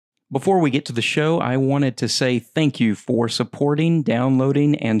Before we get to the show, I wanted to say thank you for supporting,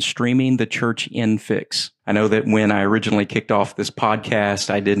 downloading, and streaming the Church in Fix. I know that when I originally kicked off this podcast,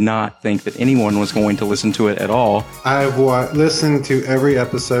 I did not think that anyone was going to listen to it at all. I've listened to every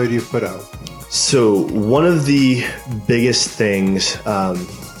episode you've put out. So one of the biggest things I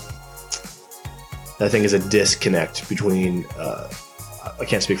think is a disconnect between, I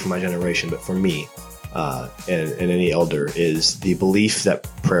can't speak for my generation, but for me and any elder, is the belief that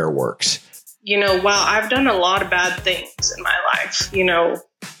prayer works. Wow, I've done a lot of bad things in my life.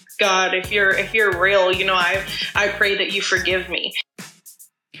 God, if you're real, I pray that you forgive me.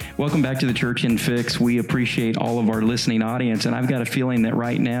 Welcome back to the Church in Fix. We appreciate all of our listening audience, and I've got a feeling that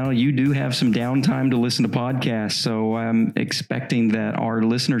right now you do have some downtime to listen to podcasts, so I'm expecting that our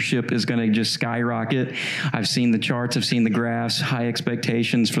listenership is going to just skyrocket. I've seen the charts, I've seen the graphs, high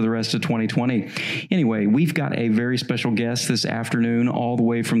expectations for the rest of 2020. Anyway, we've got a very special guest this afternoon, all the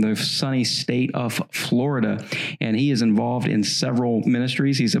way from the sunny state of Florida, and he is involved in several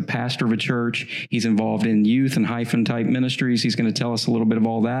ministries. He's a pastor of a church. He's involved in youth and hyphen type ministries. He's going to tell us a little bit of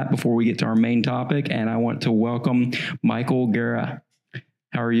all that before we get to our main topic, and I want to welcome Michael Guerra.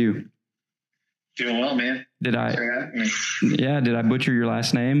 How are you? Doing well, man. Did I butcher your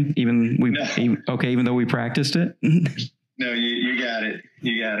last name? Even though we practiced it? No, you got it.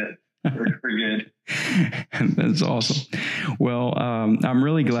 We're good. That's awesome. Well, I'm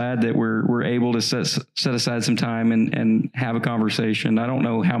really glad that we're able to set aside some time and have a conversation. I don't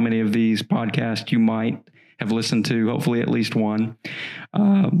know how many of these podcasts you might have listened to, hopefully at least one.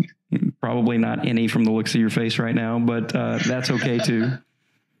 Probably not any from the looks of your face right now, but that's okay too.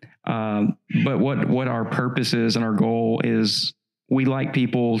 But what our purpose is and our goal is, we like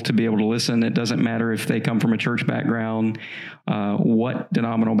people to be able to listen. It doesn't matter if they come from a church background, what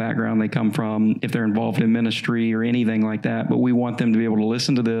denominational background they come from, if they're involved in ministry or anything like that. But we want them to be able to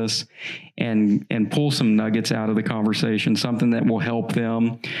listen to this and pull some nuggets out of the conversation, something that will help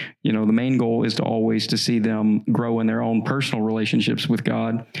them. The main goal is always to see them grow in their own personal relationships with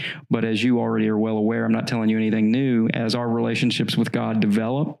God. But as you already are well aware, I'm not telling you anything new. As our relationships with God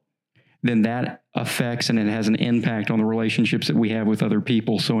develop, then that affects and it has an impact on the relationships that we have with other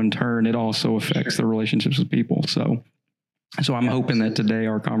people. So in turn, it also affects the relationships with people. So I'm hoping that today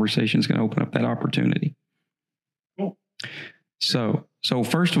our conversation is going to open up that opportunity. Cool. So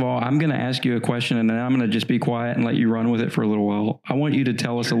first of all, I'm going to ask you a question, and then I'm going to just be quiet and let you run with it for a little while. I want you to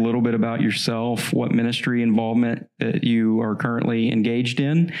tell us a little bit about yourself, what ministry involvement that you are currently engaged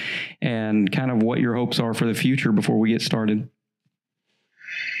in, and kind of what your hopes are for the future before we get started.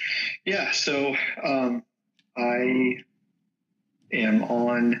 Yeah, so I am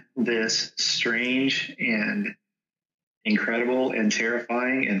on this strange and incredible and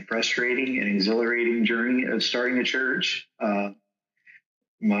terrifying and frustrating and exhilarating journey of starting a church. My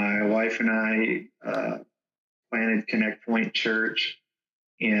wife and I planted Connect Point Church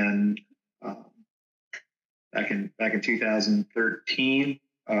back in 2013.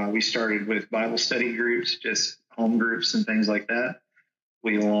 We started with Bible study groups, just home groups and things like that.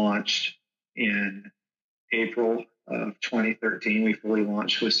 We launched in April of 2013. We fully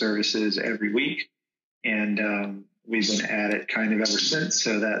launched with services every week, and we've been at it kind of ever since.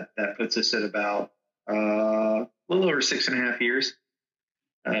 So that puts us at about a little over 6.5 years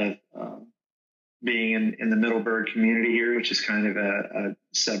of being in the Middleburg community here, which is kind of a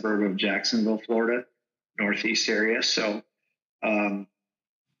suburb of Jacksonville, Florida, northeast area. So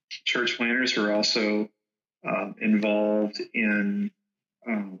church planners are also involved in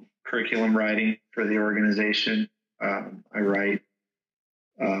curriculum writing for the organization. I write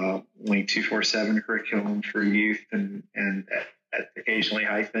Link 247 curriculum for youth and occasionally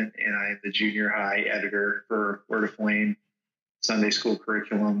hyphen, and I am the junior high editor for Word of Flame Sunday school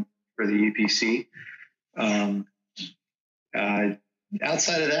curriculum for the UPC.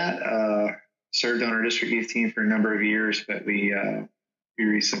 Outside of that, served on our district youth team for a number of years, but we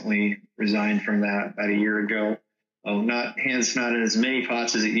recently resigned from that about a year ago. Not hands not in as many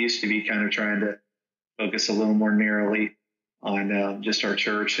pots as it used to be, kind of trying to focus a little more narrowly on just our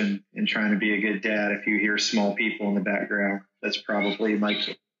church and trying to be a good dad. If you hear small people in the background, that's probably my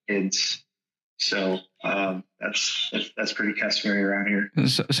kids. So that's pretty customary around here.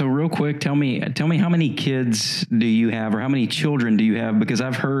 So real quick, tell me how many kids do you have, or how many children do you have? Because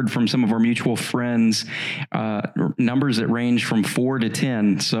I've heard from some of our mutual friends numbers that range from 4 to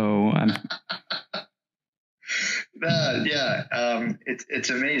 10. So I'm.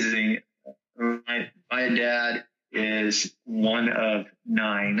 It's amazing. My dad is one of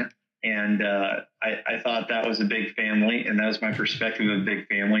 9 And I thought that was a big family, and that was my perspective of a big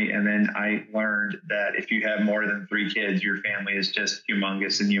family. And then I learned that if you have more than 3 kids, your family is just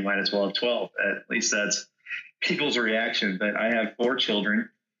humongous, and you might as well have 12. At least that's people's reaction. But I have 4 children.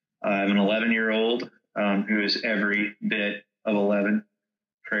 I have an 11-year-old who is every bit of 11.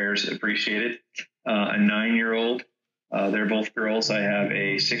 Prayers appreciated. A 9-year-old. They're both girls. I have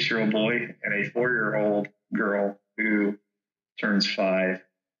a 6-year-old boy and a 4-year-old girl who turns 5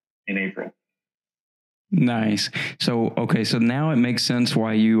 in April. Nice. So, okay. So now it makes sense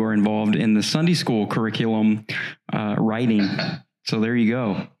why you are involved in the Sunday school curriculum, writing. So there you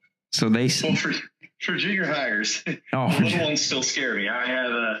go. So they, well, for junior hires, oh, the little ones still scare me.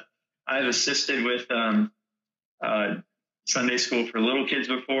 I've assisted with, Sunday school for little kids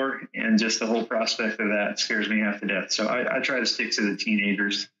before, and just the whole prospect of that scares me half to death. So I try to stick to the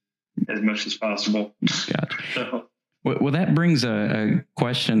teenagers as much as possible. Gotcha. So, well, that brings a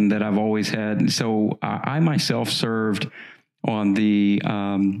question that I've always had. So I myself served on the,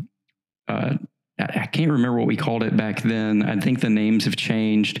 I can't remember what we called it back then. I think the names have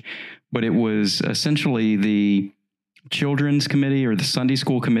changed, but it was essentially the Children's Committee or the Sunday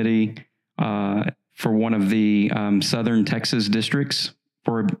School Committee for one of the Southern Texas districts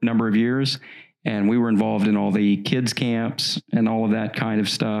for a number of years. And we were involved in all the kids camps and all of that kind of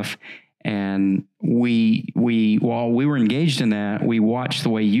stuff. And we while we were engaged in that, we watched the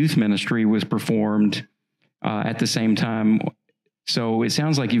way youth ministry was performed at the same time. So it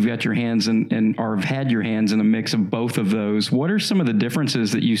sounds like you've got your hands in or have had your hands in a mix of both of those. What are some of the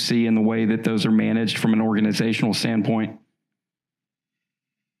differences that you see in the way that those are managed from an organizational standpoint?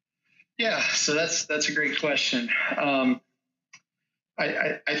 yeah, so that's a great question. I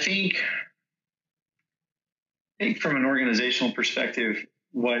think from an organizational perspective,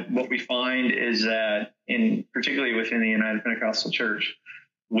 what we find is that particularly within the United Pentecostal Church,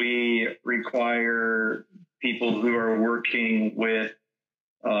 we require people who are working with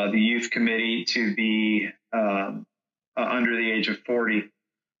the youth committee to be under the age of 40.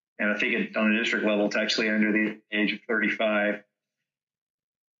 And I think on a district level, it's actually under the age of 35.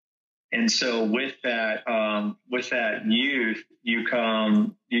 And so with that youth, you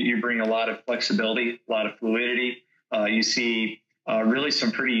bring a lot of flexibility, a lot of fluidity. You see really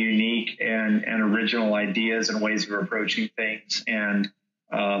some pretty unique and original ideas and ways of approaching things, and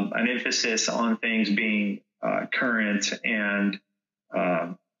an emphasis on things being current and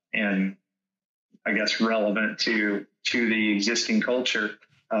I guess relevant to the existing culture.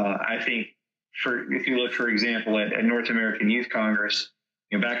 I think if you look, for example, at North American Youth Congress,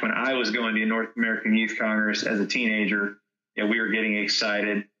 back when I was going to North American Youth Congress as a teenager, we were getting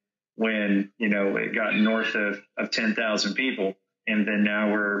excited when, it got north of 10,000 people. And then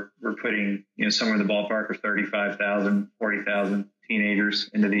now we're putting, somewhere in the ballpark of 35,000, 40,000 teenagers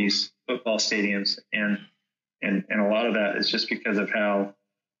into these football stadiums. And a lot of that is just because of how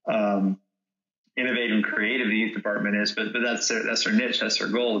innovative and creative the youth department is. But that's their niche. That's their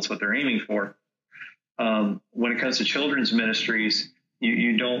goal. It's what they're aiming for. When it comes to children's ministries,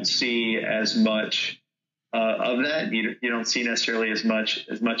 you don't see as much of that. You don't see necessarily as much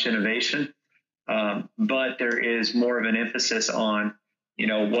innovation, but there is more of an emphasis on,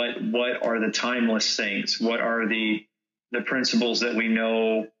 what are the timeless things? What are the principles that we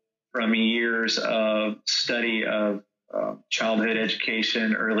know from years of study of childhood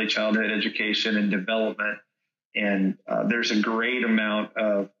education, early childhood education and development? And there's a great amount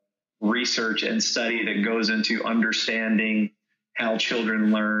of research and study that goes into understanding how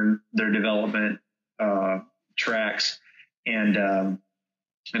children learn, their development tracks, and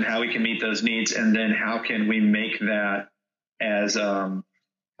how we can meet those needs, and then how can we make that as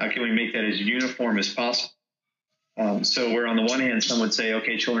uniform as possible. So where on the one hand, some would say,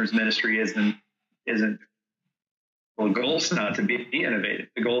 okay, children's ministry isn't. Well, the goal is not to be innovative.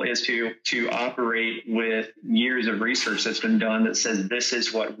 The goal is to operate with years of research that's been done that says this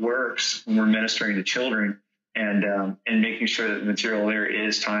is what works when we're ministering to children, and making sure that the material there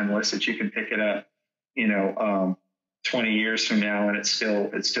is timeless, that you can pick it up, 20 years from now, and it's still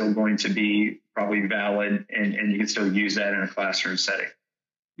going to be probably valid, and you can still use that in a classroom setting.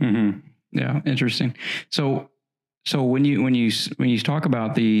 Mm-hmm. Yeah, interesting. So when you talk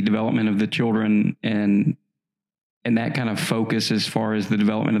about the development of the children and that kind of focus as far as the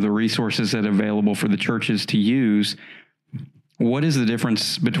development of the resources that are available for the churches to use, what is the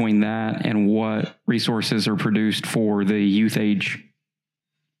difference between that and what resources are produced for the youth age?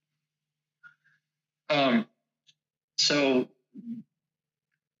 So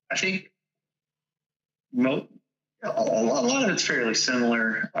I think a lot of it's fairly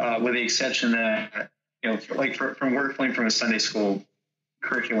similar, with the exception that, from working from a Sunday school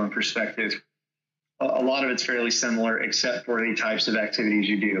curriculum perspective, a lot of it's fairly similar, except for the types of activities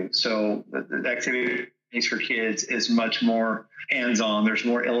you do. So the activities for kids is much more hands-on. There's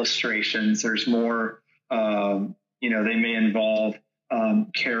more illustrations. There's more, they may involve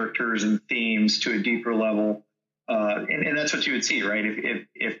characters and themes to a deeper level. And that's what you would see, right?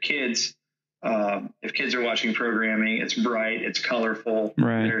 If kids are watching programming, it's bright, it's colorful.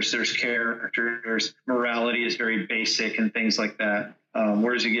 Right. There's character, there's morality is very basic and things like that.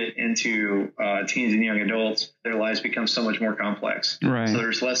 Whereas you get into teens and young adults, their lives become so much more complex. Right. So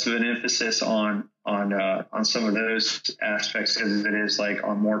there's less of an emphasis on some of those aspects as it is like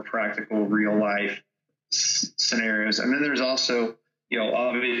on more practical, real life scenarios. And then there's also,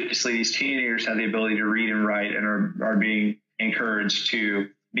 obviously these teenagers have the ability to read and write and are being encouraged to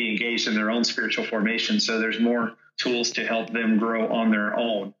be engaged in their own spiritual formation. So there's more tools to help them grow on their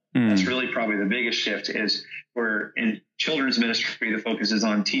own. That's really probably the biggest shift, is where in children's ministry, the focus is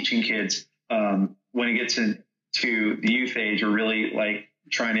on teaching kids. When it gets into the youth age, we're really like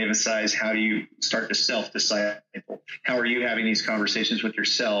trying to emphasize, how do you start to self-disciple? How are you having these conversations with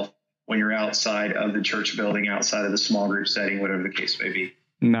yourself when you're outside of the church building, outside of the small group setting, whatever the case may be?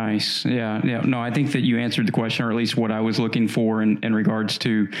 Nice. Yeah. No, I think that you answered the question, or at least what I was looking for in regards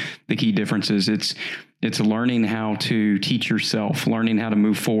to the key differences. It's learning how to teach yourself, learning how to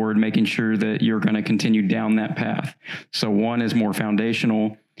move forward, making sure that you're going to continue down that path. So one is more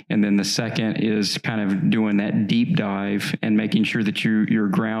foundational, and then the second is kind of doing that deep dive and making sure that you're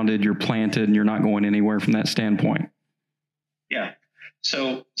grounded, you're planted, and you're not going anywhere from that standpoint. Yeah.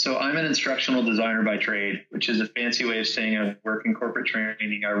 So I'm an instructional designer by trade, which is a fancy way of saying I work in corporate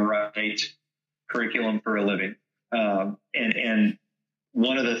training. I write curriculum for a living. And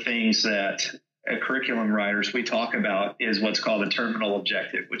one of the things that curriculum writers, we talk about is what's called a terminal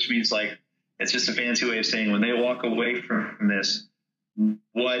objective, which means like, it's just a fancy way of saying when they walk away from this,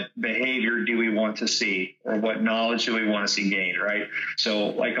 what behavior do we want to see, or what knowledge do we want to see gained, right? So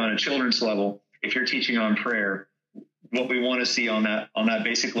like on a children's level, if you're teaching on prayer, what we want to see on that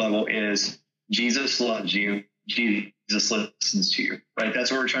basic level is Jesus loves you. Jesus listens to you, right? That's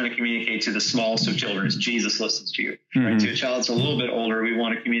what we're trying to communicate to the smallest of children, is Jesus listens to you, right? To a child that's a little bit older, we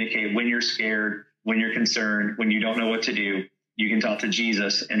want to communicate when you're scared, when you're concerned, when you don't know what to do, you can talk to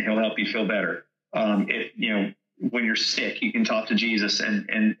Jesus and he'll help you feel better. When you're sick, you can talk to Jesus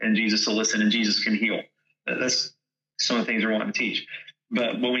and Jesus will listen and Jesus can heal. That's some of the things we're wanting to teach.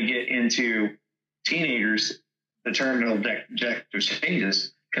 But when we get into teenagers, the terminal objective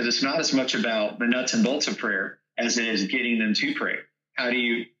changes, because it's not as much about the nuts and bolts of prayer as it is getting them to pray.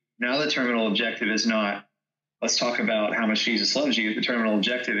 Now the terminal objective is not, let's talk about how much Jesus loves you. The terminal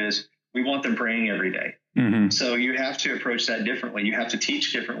objective is, we want them praying every day. So you have to approach that differently. You have to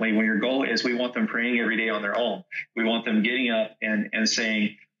teach differently when your goal is, we want them praying every day on their own. We want them getting up and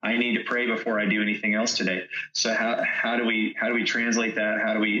saying, I need to pray before I do anything else today. So how do we translate that?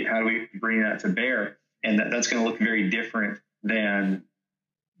 How do we bring that to bear? And that's going to look very different than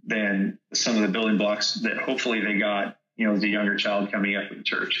some of the building blocks that hopefully they got, as a younger child coming up in the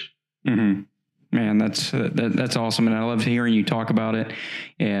church. Man, that's awesome. And I love hearing you talk about it.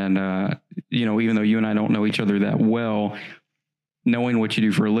 And, even though you and I don't know each other that well, knowing what you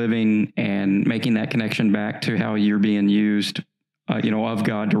do for a living and making that connection back to how you're being used, of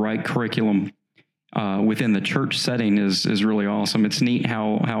God to write curriculum within the church setting is really awesome. It's neat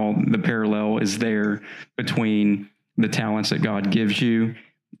how the parallel is there between the talents that God gives you,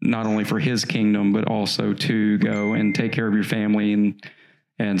 not only for his kingdom, but also to go and take care of your family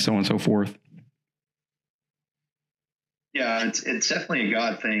and so on and so forth. Yeah, it's definitely a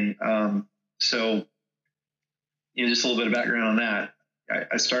God thing. So just a little bit of background on that.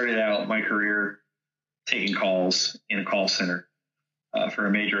 I started out my career taking calls in a call center for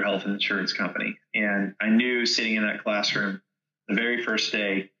a major health insurance company. And I knew, sitting in that classroom the very first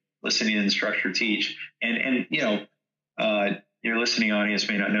day, listening to the instructor teach, and your listening audience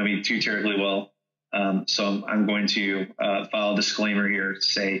may not know me too terribly well. So I'm going to file a disclaimer here to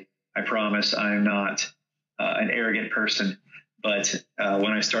say, I promise I'm not an arrogant person. But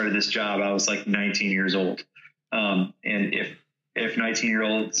when I started this job, I was like 19 years old. And if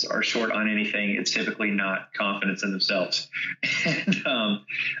 19-year-olds are short on anything, it's typically not confidence in themselves. And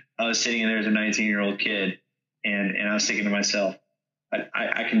I was sitting in there as a 19-year-old kid, and I was thinking to myself,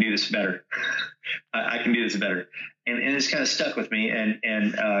 I can do this better. I can do this better. And it's kind of stuck with me.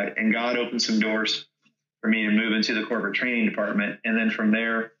 And God opened some doors for me to move into the corporate training department. And then from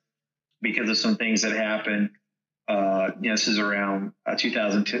there, because of some things that happened, this is around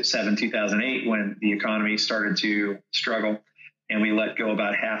 2007, 2008, when the economy started to struggle, and we let go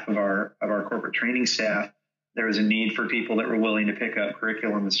about half of our corporate training staff. there was a need for people that were willing to pick up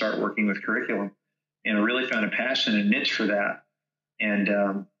curriculum and start working with curriculum. And I really found a passion and niche for that. And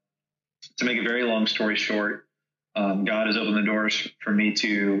to make a very long story short, God has opened the doors for me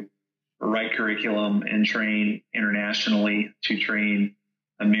to write curriculum and train internationally, to train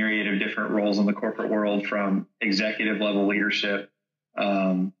a myriad of different roles in the corporate world, from executive level leadership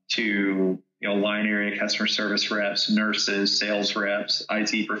to line area customer service reps, nurses, sales reps,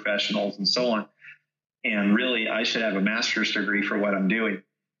 IT professionals, and so on. And really, I should have a master's degree for what I'm doing.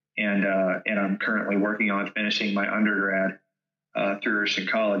 And I'm currently working on finishing my undergrad through Urshan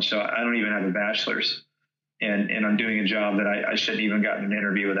College. So I don't even have a bachelor's. And I'm doing a job that I shouldn't even gotten an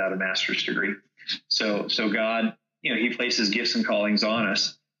interview without a master's degree. So God, he places gifts and callings on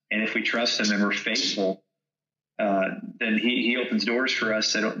us. And if we trust him and we're faithful, then he opens doors for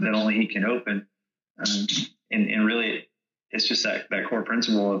us that only he can open. And really, it's just that core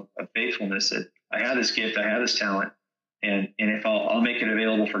principle of faithfulness, that I have this gift, I have this talent, and if I'll make it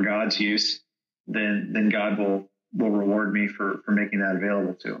available for God's use, then God will reward me for making that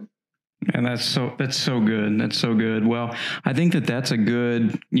available to him. And that's so good. That's so good. Well, I think that's a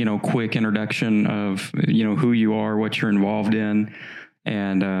good, quick introduction of, who you are, what you're involved in.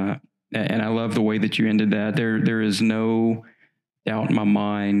 And I love the way that you ended that. There is no doubt in my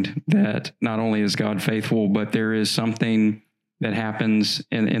mind that not only is God faithful, but there is something that happens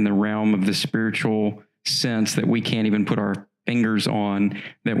in the realm of the spiritual sense that we can't even put our fingers on,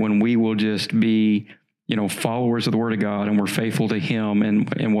 that when we will just be followers of the Word of God, and we're faithful to him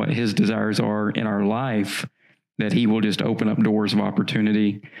and what his desires are in our life, that he will just open up doors of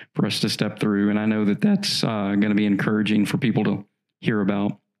opportunity for us to step through. And I know that that's going to be encouraging for people to hear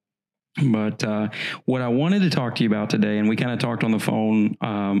about. But what I wanted to talk to you about today, and we kind of talked on the phone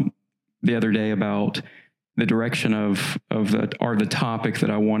the other day about the direction of the topic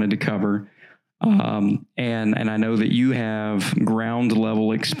that I wanted to cover. And I know that you have ground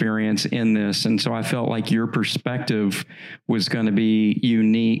level experience in this. And so I felt like your perspective was going to be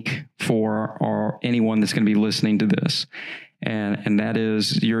unique for anyone that's going to be listening to this. And that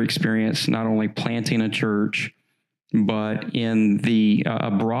is your experience, not only planting a church, but in a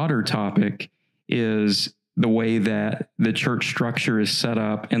broader topic is the way that the church structure is set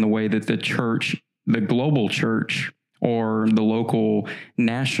up, and the way that the global church, or the local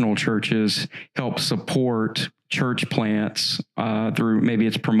national churches, help support church plants through, maybe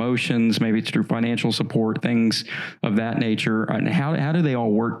it's promotions, maybe it's through financial support, things of that nature. And how do they all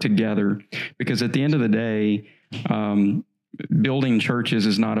work together? Because at the end of the day, building churches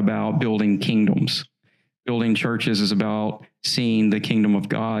is not about building kingdoms. Building churches is about seeing the kingdom of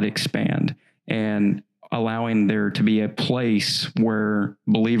God expand and allowing there to be a place where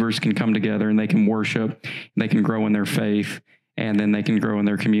believers can come together and they can worship, they can grow in their faith, and then they can grow in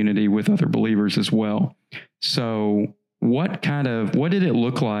their community with other believers as well. So what did it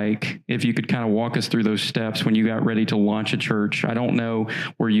look like, if you could kind of walk us through those steps when you got ready to launch a church? I don't know,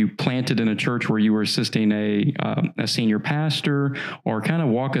 were you planted in a church where you were assisting a senior pastor, or kind of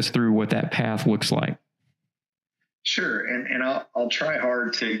walk us through what that path looks like? Sure. And I'll try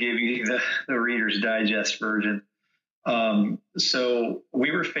hard to give you the Reader's Digest version. So we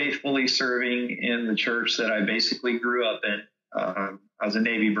were faithfully serving in the church that I basically grew up in. I was a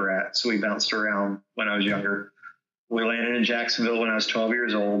Navy brat, so we bounced around when I was younger. We landed in Jacksonville when I was 12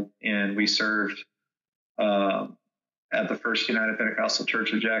 years old, and we served at the First United Pentecostal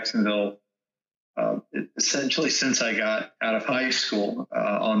Church of Jacksonville essentially since I got out of high school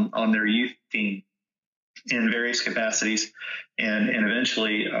on their youth team, in various capacities. And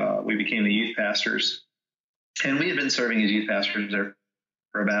eventually we became the youth pastors. And we had been serving as youth pastors there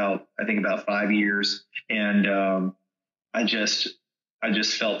for about 5 years. And I just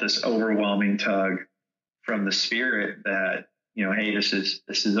felt this overwhelming tug from the Spirit that, hey, this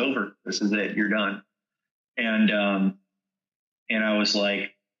is over. This is it. You're done. And I was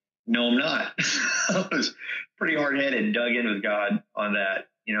like, no, I'm not. I was pretty hard-headed, dug in with God on that.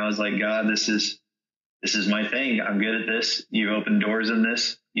 I was like, God, this is my thing. I'm good at this. You've opened doors in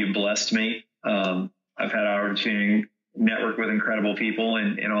this. You've blessed me. I've had opportunity to network with incredible people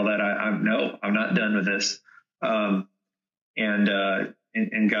and all that. I'm not done with this. And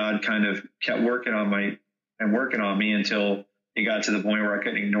God kind of kept working on me until it got to the point where I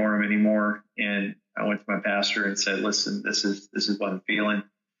couldn't ignore him anymore. And I went to my pastor and said, listen, this is what I'm feeling.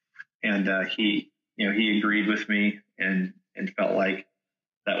 And he agreed with me and felt like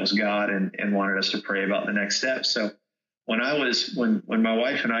that was God and wanted us to pray about the next step. So when my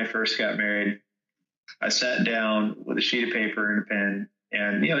wife and I first got married, I sat down with a sheet of paper and a pen,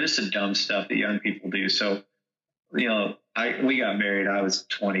 and just the dumb stuff that young people do. So we got married. I was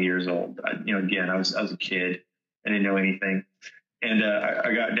 20 years old. Again, I was a kid. I didn't know anything. And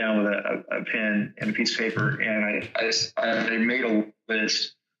I got down with a pen and a piece of paper, and I made a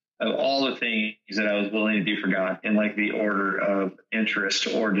list of all the things that I was willing to do for God in like the order of interest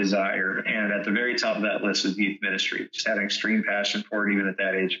or desire. And at the very top of that list was youth ministry. Just had an extreme passion for it even at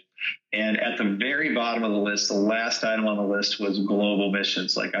that age. And at the very bottom of the list, the last item on the list was global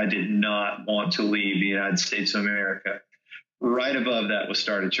missions. Like, I did not want to leave the United States of America. Right above that was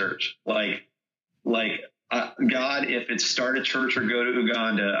start a church. God, if it's start a church or go to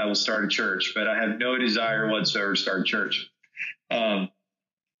Uganda, I will start a church, but I have no desire whatsoever to start a church.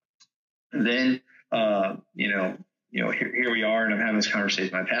 Then, here we are, and I'm having this conversation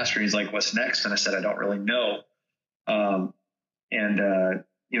with my pastor, and he's like, "What's next?" And I said, "I don't really know." The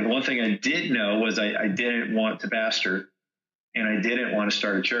one thing I did know was I didn't want to pastor, and I didn't want to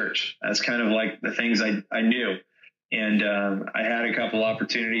start a church. That's kind of like the things I knew. And I had a couple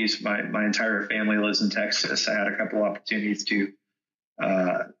opportunities. My entire family lives in Texas. I had a couple opportunities to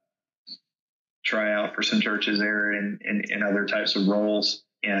try out for some churches there in other types of roles.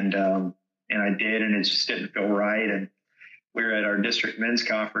 And I did, and it just didn't feel right. And we were at our district men's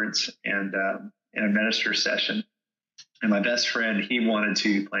conference and in a minister session. And my best friend, he wanted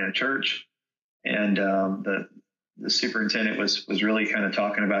to plant a church. And the superintendent was really kind of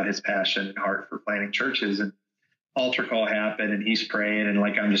talking about his passion and heart for planting churches. And altar call happened, and he's praying, and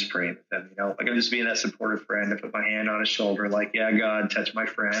like, I'm just praying with him, like I'm just being that supportive friend. I put my hand on his shoulder, like, yeah, God, touch my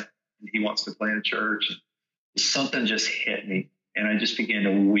friend, and he wants to plant a church. Something just hit me, and I just began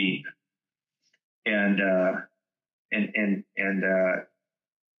to weep. And I'm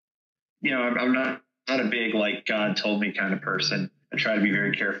not a big, like, God told me kind of person. I try to be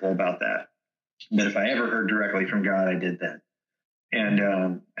very careful about that. But if I ever heard directly from God, I did then. And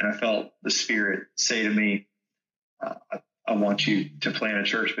I felt the Spirit say to me, I want you to plant a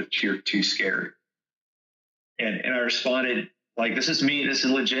church, but you're too scared. And I responded, like, this is me. This is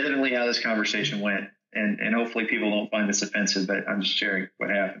legitimately how this conversation went. And hopefully people don't find this offensive, but I'm just sharing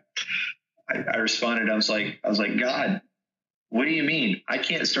what happened. I responded. I was like, God, what do you mean? I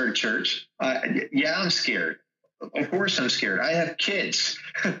can't start a church. Yeah, I'm scared. Of course I'm scared. I have kids.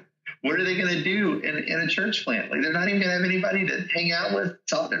 What are they going to do in a church plant? Like, they're not even going to have anybody to hang out with.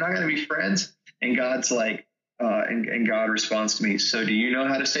 They're not going to be friends. And God's like, and God responds to me, so do you know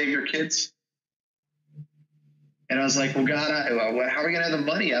how to save your kids? And I was like, well, God, how are we going to have the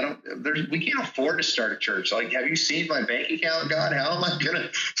money? We can't afford to start a church. Like, have you seen my bank account, God? How am I going to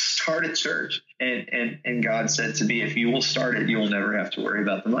start a church? And God said to me, if you will start it, you will never have to worry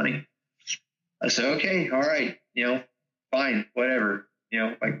about the money. I said, okay, all right, fine, whatever,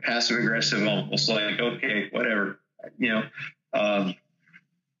 like passive aggressive, almost like, okay, whatever,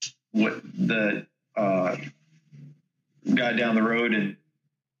 got down the road and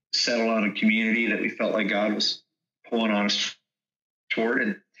settled on a community that we felt like God was pulling on us toward,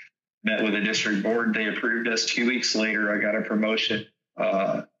 and met with a district board. They approved us. 2 weeks later, I got a promotion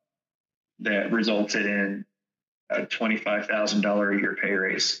that resulted in a $25,000 a year pay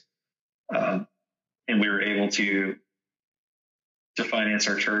raise. And we were able to finance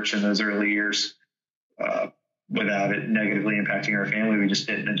our church in those early years without it negatively impacting our family. We just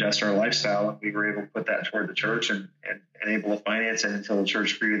didn't adjust our lifestyle, and we were able to put that toward the church and able to finance it until the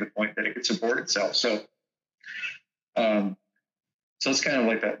church grew to the point that it could support itself. So it's kind of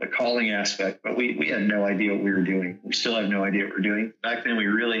like the calling aspect, but we had no idea what we were doing. We still have no idea what we're doing. Back then, we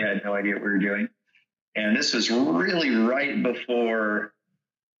really had no idea what we were doing. And this was really right before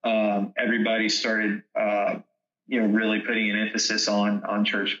everybody started really putting an emphasis on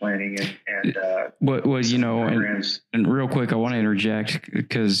church planting and programs. And real quick, I want to interject,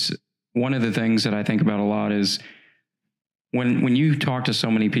 because one of the things that I think about a lot is when you talk to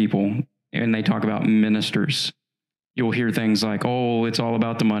so many people and they talk about ministers, you'll hear things like, oh, it's all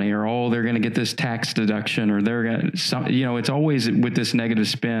about the money, or, oh, they're going to get this tax deduction, or they're going to, it's always with this negative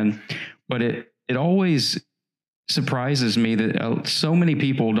spin. But it always surprises me that so many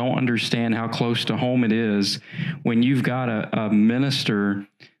people don't understand how close to home it is when you've got a minister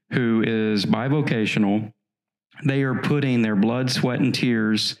who is bivocational. They are putting their blood, sweat, and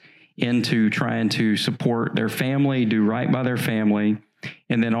tears into trying to support their family, do right by their family,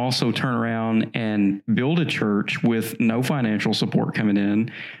 and then also turn around and build a church with no financial support coming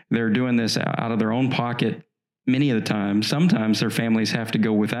in. They're doing this out of their own pocket many of the time. Sometimes their families have to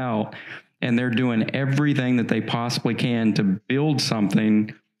go without, and they're doing everything that they possibly can to build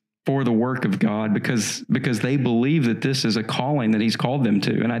something for the work of God because they believe that this is a calling that He's called them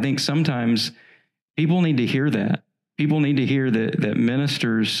to. And I think sometimes people need to hear that. People need to hear that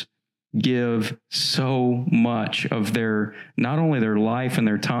ministers give so much of their, not only their life and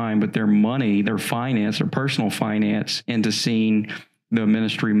their time, but their money, their finance, their personal finance into seeing the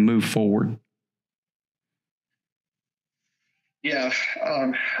ministry move forward. Yeah,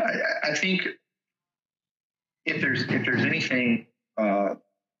 I think if there's anything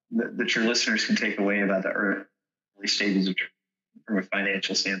that your listeners can take away about the early stages of from a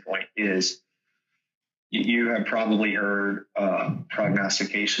financial standpoint is you have probably heard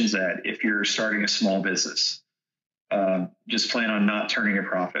prognostications that if you're starting a small business, just plan on not turning a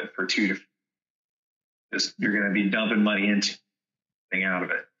profit for you're going to be dumping money into thing out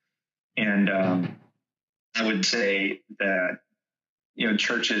of it. And I would say that,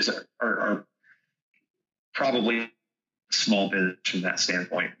 churches are probably small business from that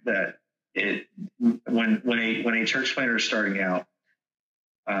standpoint, that when a church planter is starting out,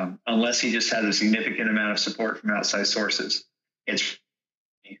 unless he just has a significant amount of support from outside sources, it's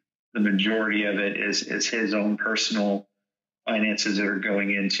the majority of it is his own personal finances that are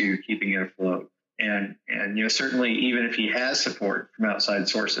going into keeping it afloat. And certainly even if he has support from outside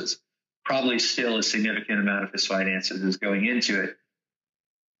sources, probably still a significant amount of his finances is going into it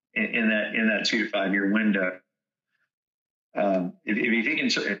in that 2 to 5 year window. If you think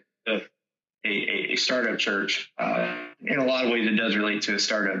of a startup church, in a lot of ways, it does relate to a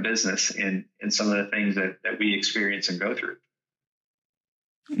startup business in some of the things that we experience and go through.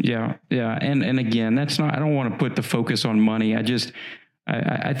 Yeah. Yeah. And again, that's not, I don't want to put the focus on money.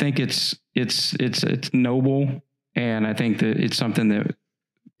 I think it's noble. And I think that it's something that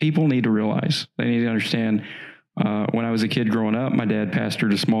people need to realize. They need to understand. When I was a kid growing up, my dad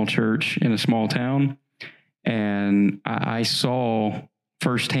pastored a small church in a small town, and I saw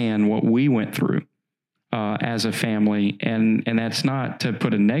firsthand what we went through as a family. And that's not to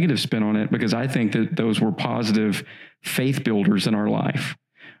put a negative spin on it, because I think that those were positive faith builders in our life.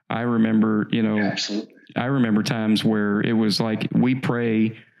 I remember, Absolutely. I remember times where it was like we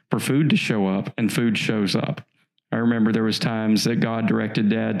pray for food to show up and food shows up. I remember there was times that God directed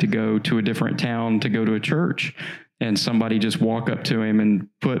Dad to go to a different town to go to a church, and somebody just walk up to him and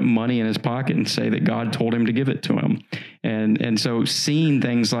put money in his pocket and say that God told him to give it to him. And so seeing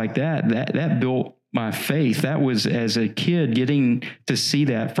things like that built my faith. That was, as a kid, getting to see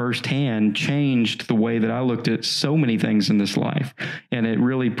that firsthand changed the way that I looked at so many things in this life. And it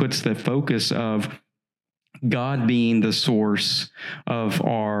really puts the focus of God being the source of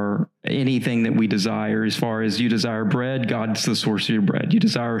anything that we desire. As far as you desire bread, God's the source of your bread. You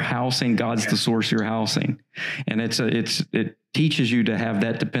desire housing, God's the source of your housing. And it teaches you to have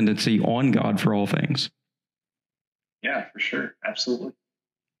that dependency on God for all things. Yeah, for sure. Absolutely.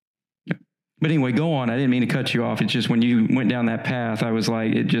 But anyway, go on. I didn't mean to cut you off. It's just when you went down that path, I was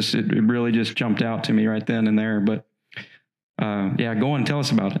like, it really just jumped out to me right then and there. But yeah, go on and tell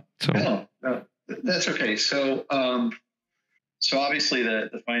us about it. So. No, that's okay. So obviously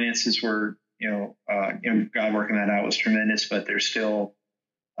the finances were, God working that out was tremendous, but there's still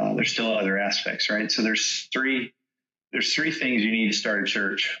other aspects, right? So there's three things you need to start a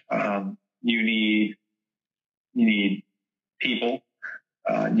church. You need people,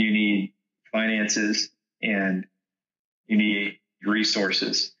 you need finances, and you need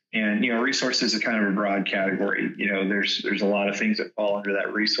resources. And, resources is kind of a broad category. There's a lot of things that fall under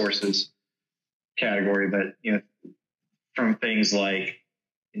that resources category, but, from things like,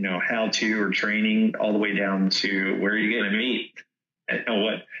 how to or training all the way down to where you're going to meet and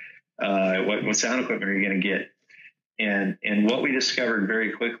what sound equipment are you going to get. And what we discovered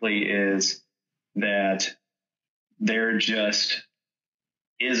very quickly is that there just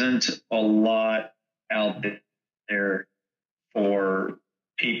isn't a lot out there for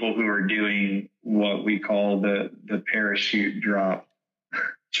people who are doing what we call the parachute drop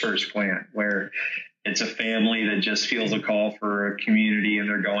church plant, where it's a family that just feels a call for a community and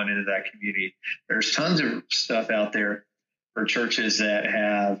they're going into that community. There's tons of stuff out there for churches that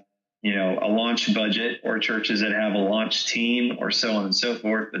have, a launch budget, or churches that have a launch team, or so on and so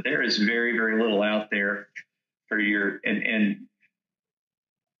forth. But there is very, very little out there for and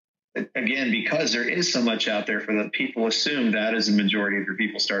again, because there is so much out there for the people, assume that is the majority of your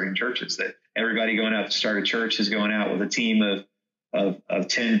people starting churches, that everybody going out to start a church is going out with a team of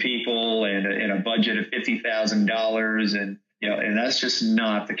 10 people and a budget of $50,000. And that's just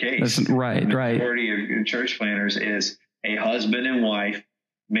not the case. That's right. The majority of church planners is a husband and wife,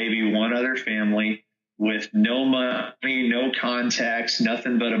 maybe one other family, with no money, no contacts,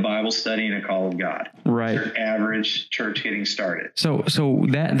 nothing but a Bible study and a call of God. Right. Your average church getting started. So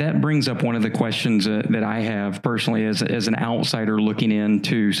that brings up one of the questions that I have personally as an outsider looking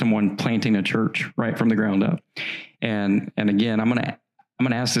into someone planting a church right from the ground up. And again, I'm I'm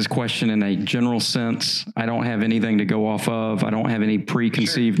going to ask this question in a general sense. I don't have anything to go off of. I don't have any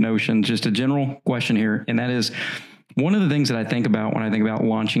preconceived notions, just a general question here. And that is, one of the things that I think about when I think about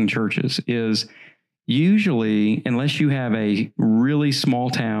launching churches is usually, unless you have a really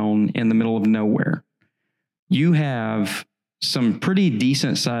small town in the middle of nowhere, you have some pretty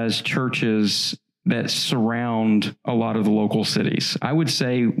decent sized churches that surround a lot of the local cities. I would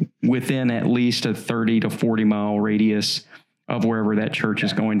say within at least a 30 to 40 mile radius of wherever that church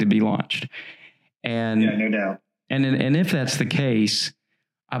is going to be launched. And no doubt. And if that's the case,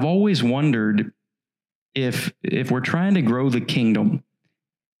 I've always wondered if we're trying to grow the kingdom,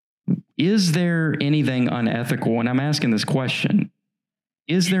 is there anything unethical? And I'm asking this question,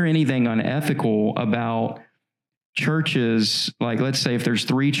 is there anything unethical about churches? Like, let's say if there's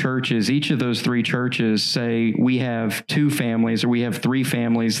 3 churches, each of those 3 churches say we have 2 families or we have 3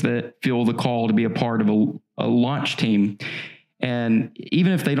 families that feel the call to be a part of a launch team. And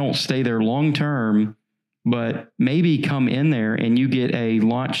even if they don't stay there long term, but maybe come in there and you get a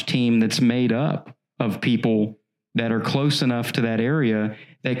launch team that's made up of people that are close enough to that area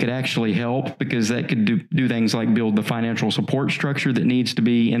that could actually help, because that could do things like build the financial support structure that needs to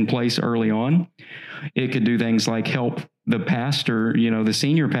be in place early on. It could do things like help the pastor, the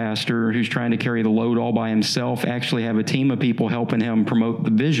senior pastor who's trying to carry the load all by himself, actually have a team of people helping him promote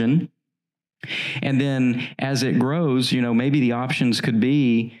the vision. And then as it grows, maybe the options could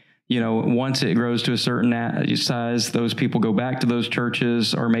be, once it grows to a certain size, those people go back to those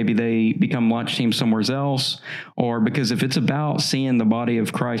churches, or maybe they become launch teams somewhere else. Or because if it's about seeing the body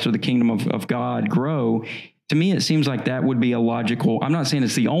of Christ or the kingdom of God grow, to me, it seems like that would be a logical, I'm not saying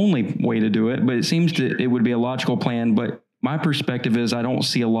it's the only way to do it, but it seems it would be a logical plan. But my perspective is I don't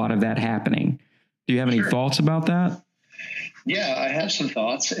see a lot of that happening. Do you have any thoughts about that? Yeah, I have some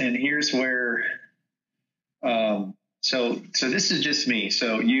thoughts, and here's where. So this is just me.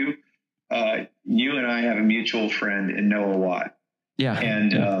 So you and I have a mutual friend in Noah Watt. Yeah.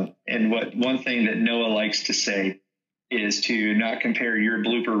 And one thing that Noah likes to say is to not compare your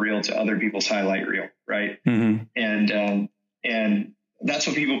blooper reel to other people's highlight reel, right? Mm-hmm. And that's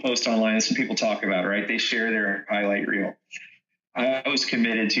what people post online. That's what people talk about, right? They share their highlight reel. I was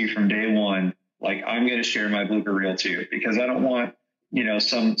committed to from day one. Like, I'm going to share my blooper reel too, because I don't want,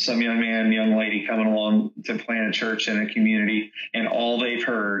 some young man, young lady coming along to plant a church in a community, and all they've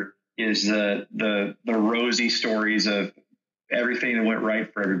heard is the rosy stories of everything that went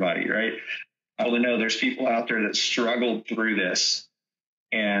right for everybody, right? I want to know there's people out there that struggled through this.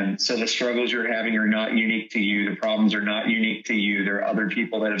 And so the struggles you're having are not unique to you. The problems are not unique to you. There are other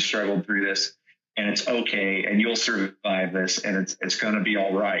people that have struggled through this, and it's okay. And you'll survive this, and it's going to be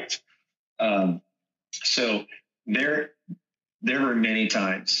all right. So there were many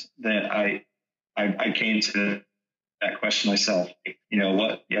times that I came to that question myself.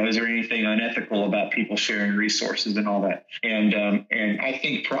 Is there anything unethical about people sharing resources and all that? And I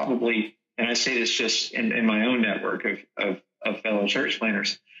think probably, and I say this just in my own network of fellow church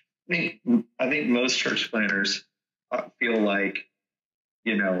planners, I think most church planners feel like,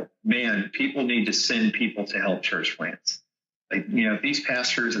 people need to send people to help church plants. Like, if these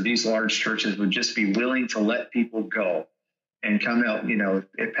pastors of these large churches would just be willing to let people go and come out,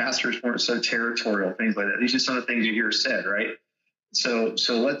 if pastors weren't so territorial, things like that. These are some of the things you hear said, right? So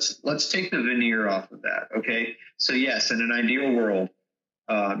let's take the veneer off of that. Okay. So yes, in an ideal world,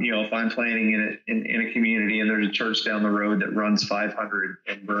 if I'm planning in a community and there's a church down the road that runs 500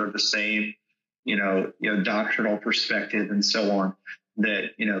 and we're the same, doctrinal perspective and so on,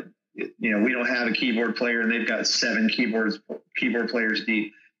 that, we don't have a keyboard player and they've got 7 keyboard players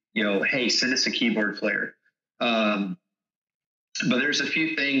deep, hey, send us a keyboard player. But there's a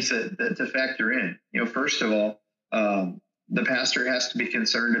few things that to factor in. First of all, the pastor has to be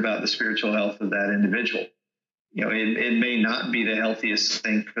concerned about the spiritual health of that individual. It may not be the healthiest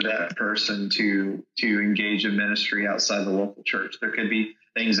thing for that person to engage in ministry outside the local church. There could be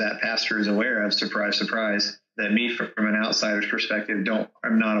things that pastor is aware of, surprise, surprise, that me from an outsider's perspective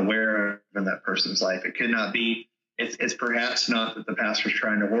I'm not aware of in that person's life. It could not be, it's perhaps not that the pastor's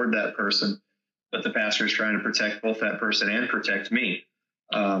trying to hoard that person, but the pastor is trying to protect both that person and protect me.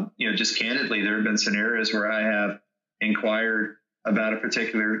 Just candidly, there have been scenarios where I have inquired about a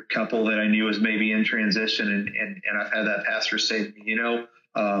particular couple that I knew was maybe in transition, and I've had that pastor say to me,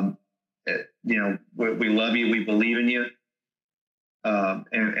 we love you, we believe in you,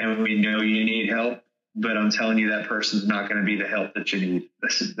 and we know you need help, but I'm telling you that person's not going to be the help that you need.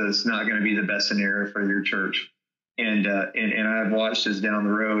 That's not going to be the best scenario for your church. And I've watched as down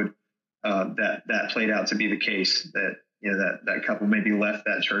the road that played out to be the case, that that couple maybe left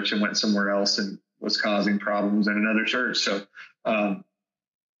that church and went somewhere else and was causing problems in another church. So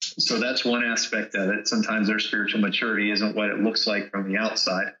So that's one aspect of it. Sometimes their spiritual maturity isn't what it looks like from the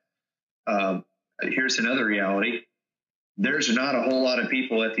outside. Here's another reality. There's not a whole lot of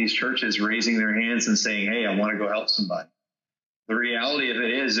people at these churches raising their hands and saying, hey, I want to go help somebody. The reality of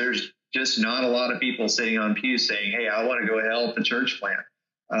it is there's just not a lot of people sitting on pews saying, hey, I want to go help a church plant.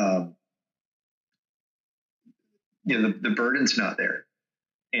 The burden's not there.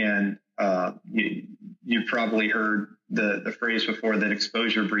 And you've probably heard the phrase before that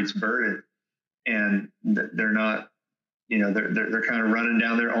exposure breeds burden. And they're not, they're kind of running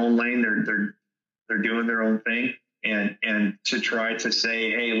down their own lane. They're doing their own thing. And to try to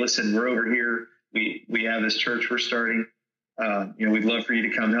say, hey, listen, we're over here. We have this church we're starting. We'd love for you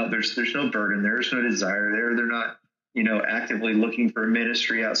to come help. There's no burden. There's no desire there. They're not, actively looking for a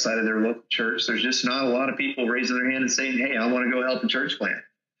ministry outside of their local church. There's just not a lot of people raising their hand and saying, hey, I want to go help a church plant.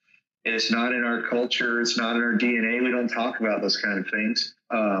 It's not in our culture. It's not in our DNA. We don't talk about those kind of things.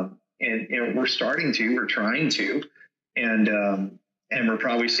 And we're starting to, we're trying to, and we're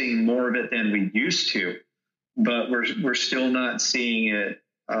probably seeing more of it than we used to, but we're still not seeing it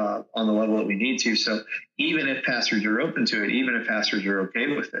on the level that we need to. So even if pastors are open to it, even if pastors are okay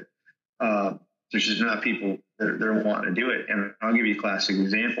with it, there's just not people that are wanting to do it. And I'll give you a classic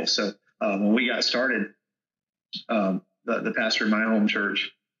example. So when we got started, the pastor of my home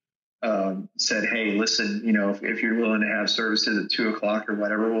church said, hey, listen, if you're willing to have services at 2:00 or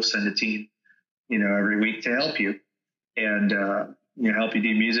whatever, we'll send a team, every week to help you and, help you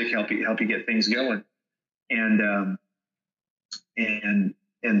do music, help you get things going. And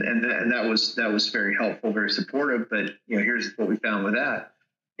that was very helpful, very supportive. But, here's what we found with that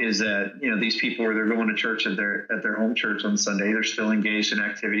is that, these people, they're going to church at their home church on Sunday, they're still engaged in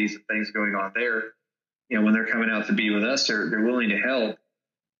activities and things going on there. When they're coming out to be with us, they're willing to help.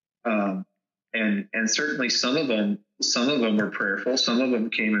 And certainly some of them were prayerful. Some of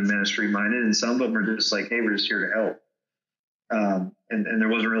them came in ministry minded, and some of them are just like, hey, we're just here to help. And there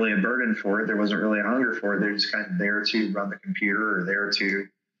wasn't really a burden for it. There wasn't really a hunger for it. They're just kind of there to run the computer or there to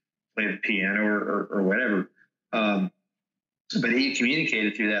play the piano or whatever. But he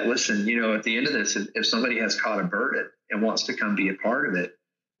communicated through that. Listen, at the end of this, if somebody has caught a burden and wants to come be a part of it,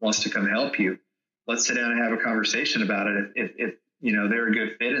 wants to come help you, let's sit down and have a conversation about it. If they're a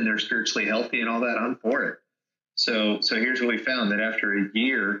good fit and they're spiritually healthy and all that, I'm for it. So here's what we found, that after a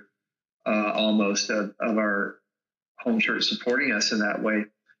year almost of our home church supporting us in that way,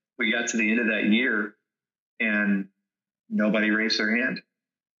 we got to the end of that year and nobody raised their hand.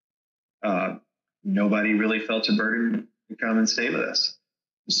 Nobody really felt a burden to come and stay with us.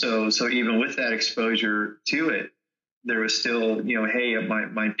 So even with that exposure to it, there was still, hey,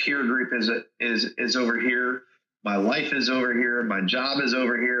 my peer group is over here. My life is over here. My job is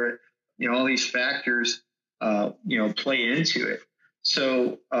over here. All these factors, play into it.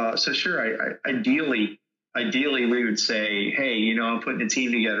 So sure, ideally we would say, hey, I'm putting a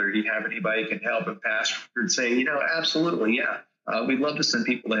team together. Do you have anybody who can help? And pastor would say, absolutely. Yeah. We'd love to send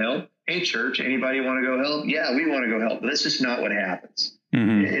people to help. Hey, church, anybody want to go help? Yeah, we want to go help. But that's just not what happens.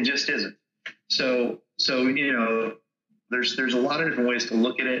 Mm-hmm. It just isn't. So there's a lot of different ways to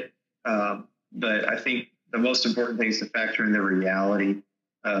look at it. But I think the most important thing is to factor in the reality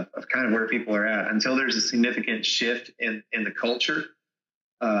of kind of where people are at until there's a significant shift in the culture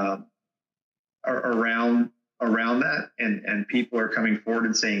around that. And people are coming forward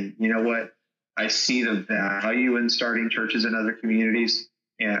and saying, you know what, I see the value in starting churches in other communities.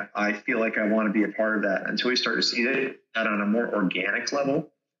 And I feel like I want to be a part of that. Until we start to see that on a more organic level,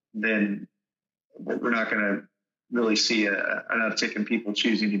 then we're not going to really see an uptick in people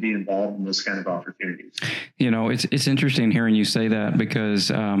choosing to be involved in those kind of opportunities. It's interesting hearing you say that because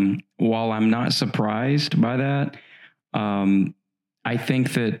while I'm not surprised by that, I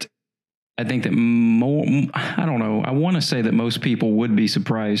think that more, I don't know, I want to say that most people would be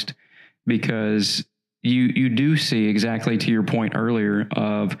surprised because you do see, exactly to your point earlier,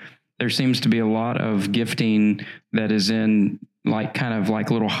 of there seems to be a lot of gifting that is in kind of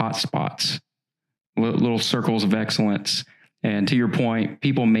little hot spots, little circles of excellence. And to your point,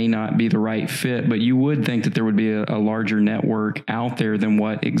 people may not be the right fit, but you would think that there would be a larger network out there than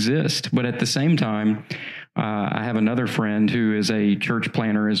what exists. But at the same time, I have another friend who is a church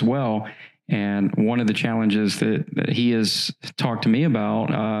planner as well. And one of the challenges that he has talked to me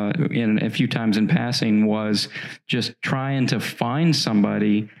about in a few times in passing was just trying to find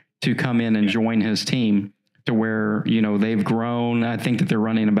somebody to come in and join his team, to where, they've grown. I think that they're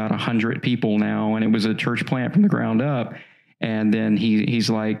running about 100 people now, and it was a church plant from the ground up. And then he's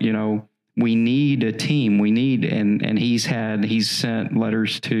like, we need a team. We need, and he's sent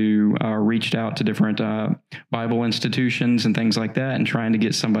letters to, reached out to different Bible institutions and things like that, and trying to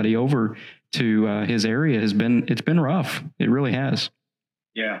get somebody over to his area it's been rough. It really has.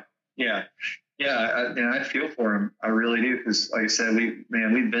 Yeah. And I feel for him. I really do. Cause like I said, we've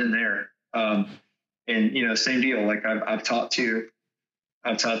been there. And same deal. Like I've taught to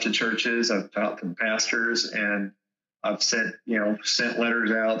churches, I've taught to pastors, and I've sent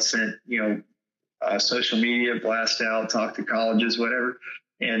letters out, sent, social media blast out, talk to colleges, whatever.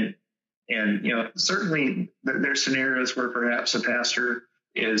 And certainly there's scenarios where perhaps a pastor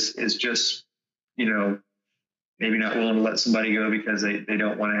is just, maybe not willing to let somebody go because they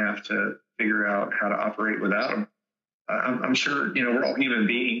don't want to have to figure out how to operate without them. I'm sure, we're all human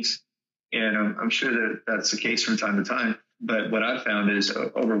beings, and I'm sure that that's the case from time to time. But what I've found is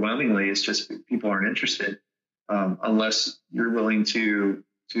overwhelmingly, it's just people aren't interested unless you're willing to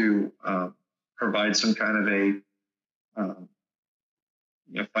provide some kind of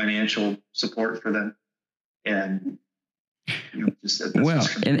a financial support for them. And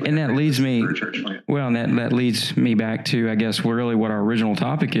that leads me that leads me back to, I guess, really what our original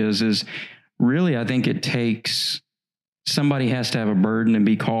topic is really, I think it takes somebody has to have a burden and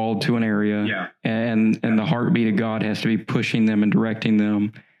be called to an area, and the heartbeat of God has to be pushing them and directing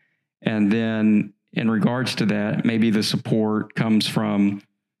them. And then in regards to that, maybe the support comes from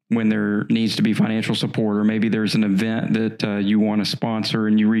when there needs to be financial support, or maybe there's an event that you want to sponsor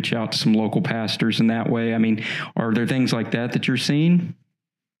and you reach out to some local pastors in that way. I mean, are there things like that you're seeing?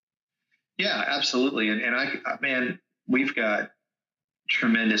 Yeah, absolutely. And we've got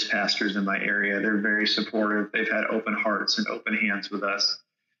tremendous pastors in my area. They're very supportive. They've had open hearts and open hands with us,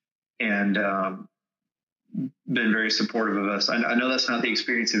 and been very supportive of us. I know that's not the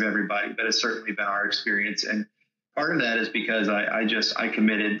experience of everybody, but it's certainly been our experience. And part of that is because I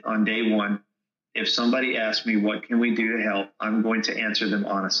committed on day one. If somebody asks me, what can we do to help? I'm going to answer them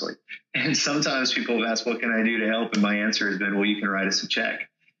honestly. And sometimes people have asked, what can I do to help? And my answer has been, well, you can write us a check.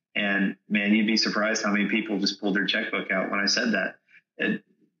 And man, you'd be surprised how many people just pulled their checkbook out when I said that.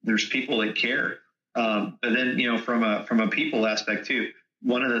 There's people that care. But then, from a people aspect too,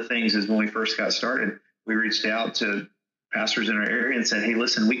 one of the things is when we first got started, we reached out to pastors in our area and said, hey,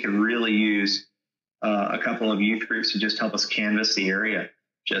 listen, we could really use a couple of youth groups to just help us canvass the area,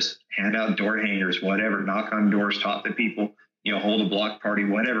 just hand out door hangers, whatever, knock on doors, talk to people, hold a block party,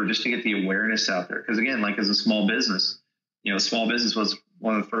 whatever, just to get the awareness out there. Because again, like as a small business, small business was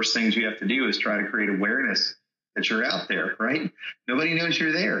one of the first things you have to do is try to create awareness that you're out there, right? Nobody knows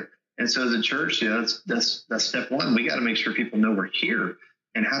you're there. And so as a church, that's step one. We got to make sure people know we're here.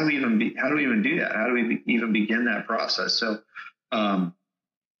 And how do we even do that? How do we even begin that process? So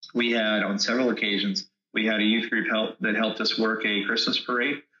we had on several occasions, we had a youth group that helped us work a Christmas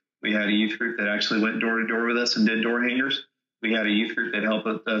parade. We had a youth group that actually went door to door with us and did door hangers. We had a youth group that helped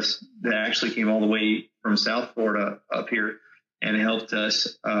us that actually came all the way from South Florida up here and helped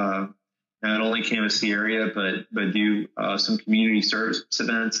us not only canvass the area, but do some community service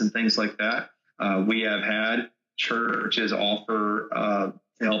events and things like that. We have had churches offer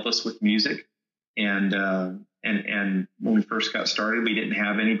to help us with music, and when we first got started, we didn't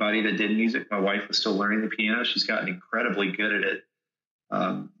have anybody that did music. My wife was still learning the piano. She's gotten incredibly good at it.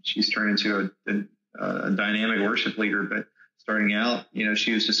 She's turned into a dynamic worship leader, but starting out,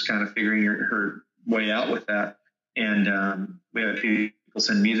 she was just kind of figuring her way out with that. And we had people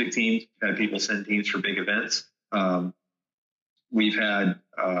send music teams, we've had people send teams for big events. We've had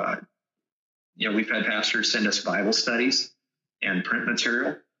pastors send us Bible studies and print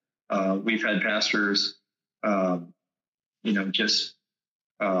material. We've had pastors, we've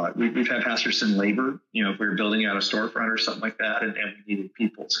had pastors send labor. If we were building out a storefront or something like that, and we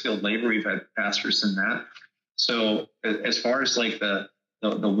needed skilled labor, we've had pastors send that. So as far as like the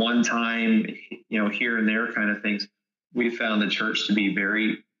one time, here and there kind of things, we found the church to be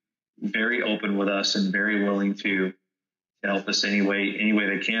very, very open with us and very willing to help us any way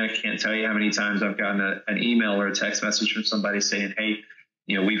they can. I can't tell you how many times I've gotten an email or a text message from somebody saying, hey,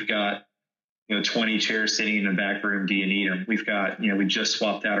 we've got 20 chairs sitting in the back room. Do you need them? We've got, we just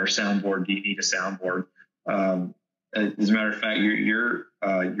swapped out our soundboard. Do you need a soundboard? As a matter of fact, your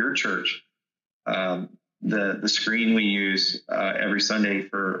church, the screen we use every Sunday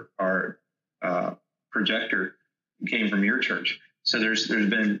for our projector came from your church. So there's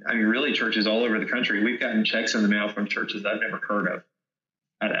been, really churches all over the country. We've gotten checks in the mail from churches I've never heard of.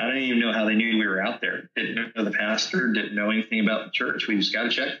 I don't even know how they knew we were out there. Didn't know the pastor, didn't know anything about the church. We just got a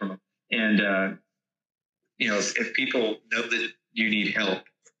check from them. And, if people know that you need help,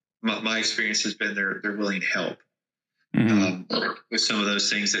 my experience has been they're willing to help. with some of those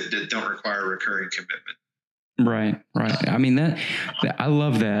things that don't require recurring commitment. Right. I mean, that I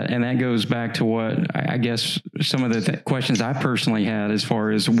love that. And that goes back to what I guess some of the questions I personally had as far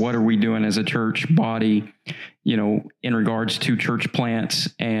as what are we doing as a church body, in regards to church plants,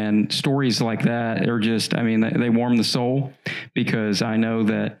 and stories like that are just, I mean, they warm the soul, because I know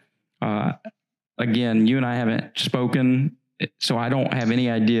that, again, you and I haven't spoken, so I don't have any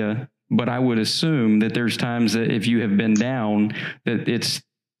idea, but I would assume that there's times that if you have been down, that it's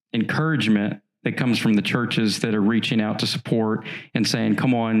encouragement that comes from the churches that are reaching out to support and saying,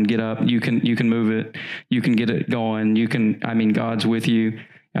 come on, get up. You can move it. You can get it going. God's with you.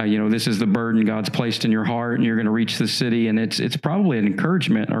 This is the burden God's placed in your heart, and you're going to reach the city. And it's probably an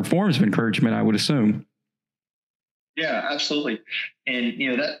encouragement, or forms of encouragement, I would assume. Yeah, absolutely.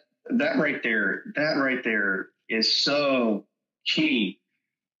 And that right there is so key.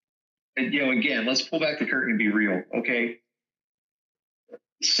 And again, let's pull back the curtain and be real. Okay.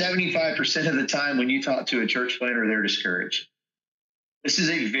 75% of the time when you talk to a church planter, they're discouraged. This is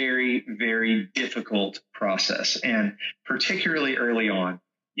a very, very difficult process. And particularly early on,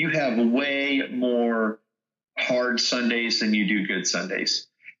 you have way more hard Sundays than you do good Sundays.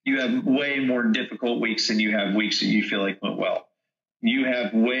 You have way more difficult weeks than you have weeks that you feel like went well. You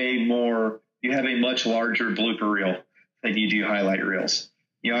have a much larger blooper reel than you do highlight reels.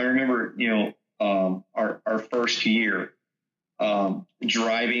 I remember, our first year,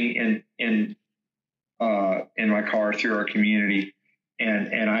 driving in my car through our community,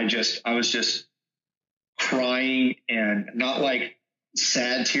 and I was just crying, and not like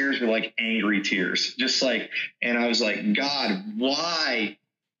sad tears, but like angry tears, and I was like, God, why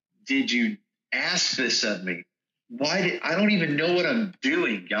did you ask this of me? I don't even know what I'm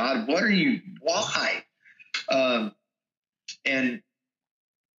doing, God. Why? And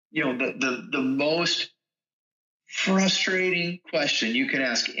the most frustrating question you can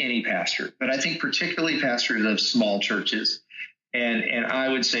ask any pastor, but I think particularly pastors of small churches, and I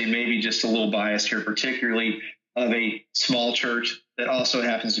would say maybe just a little biased here, particularly of a small church that also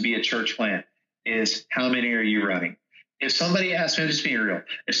happens to be a church plant, is how many are you running? If somebody asks me, I'm just being real,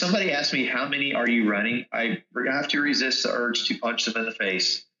 if somebody asks me how many are you running, I have to resist the urge to punch them in the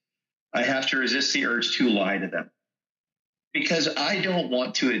face. I have to resist the urge to lie to them, because I don't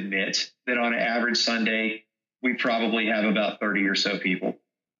want to admit that on an average Sunday, we probably have about 30 or so people.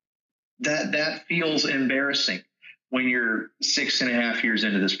 That feels embarrassing when you're 6.5 years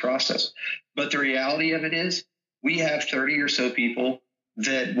into this process. But the reality of it is, we have 30 or so people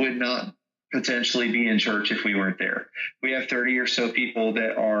that would not potentially be in church if we weren't there. We have 30 or so people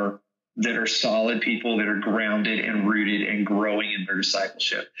that are solid people, that are grounded and rooted and growing in their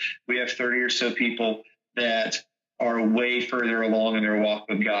discipleship. We have 30 or so people that are way further along in their walk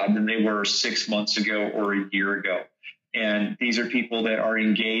with God than they were 6 months ago or a year ago. And these are people that are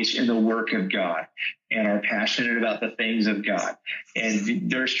engaged in the work of God and are passionate about the things of God. And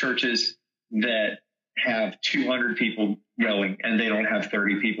there's churches that have 200 people going, and they don't have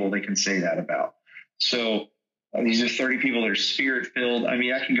 30 people they can say that about. So these are 30 people that are spirit-filled. I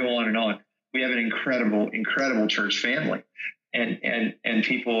mean, I can go on and on. We have an incredible, incredible church family. And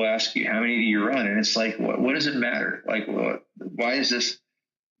people ask you, how many do you run? And it's like, what does it matter? Like, why is this,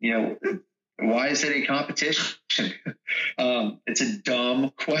 why is it a competition? It's a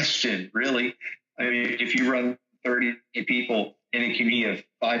dumb question, really. I mean, if you run 30 people in a community of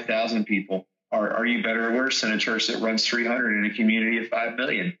 5,000 people, are you better or worse than a church that runs 300 in a community of 5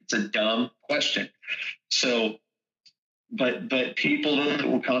 million? It's a dumb question. So, but people that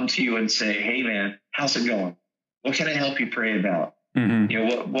will come to you and say, hey man, how's it going? What can I help you pray about?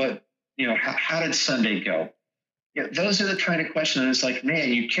 Mm-hmm. How did Sunday go? Those are the kind of questions. It's like,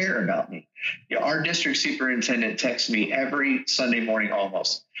 man, you care about me. Our district superintendent texts me every Sunday morning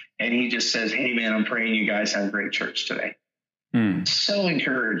almost, and he just says, hey man, I'm praying you guys have a great church today. So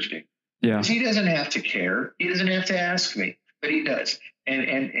encouraging. Yeah. He doesn't have to care. He doesn't have to ask me, but he does.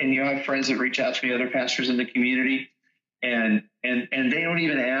 And I have friends that reach out to me, other pastors in the community, and they don't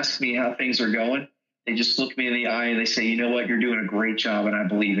even ask me how things are going. They just look me in the eye and they say, you know what, you're doing a great job and I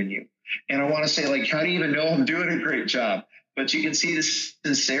believe in you. And I want to say, like, how do you even know I'm doing a great job? But you can see the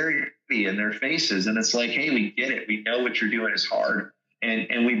sincerity in their faces. And it's like, hey, we get it. We know what you're doing is hard,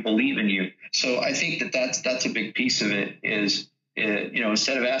 and we believe in you. So I think that's a big piece of it is,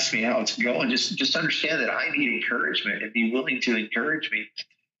 instead of asking me how it's going, just understand that I need encouragement and be willing to encourage me.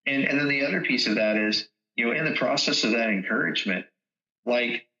 And then the other piece of that is, in the process of that encouragement,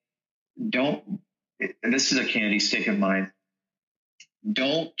 like, and this is a candy stick of mine,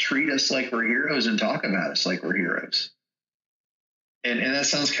 don't treat us like we're heroes and talk about us like we're heroes. And that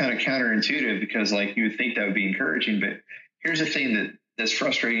sounds kind of counterintuitive because like you would think that would be encouraging, but here's the thing that's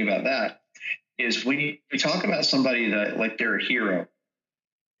frustrating about that is when you talk about somebody that like they're a hero,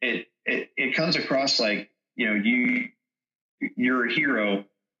 it comes across like, you're a hero.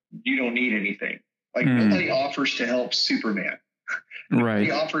 You don't need anything. Like nobody offers to help Superman. Right.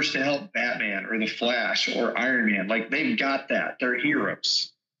 Nobody offers to help Batman or the Flash or Iron Man. Like they've got that. They're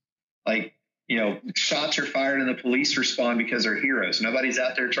heroes. Like, shots are fired and the police respond because they're heroes. Nobody's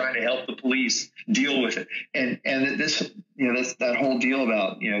out there trying to help the police deal with it. And this, that whole deal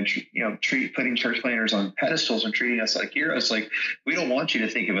about, putting church planners on pedestals and treating us like heroes. Like, we don't want you to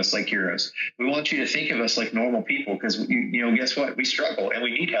think of us like heroes. We want you to think of us like normal people because, guess what? We struggle and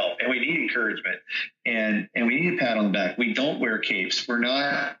we need help and we need encouragement and we need a pat on the back. We don't wear capes. We're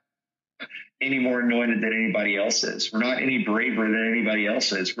not any more anointed than anybody else is. We're not any braver than anybody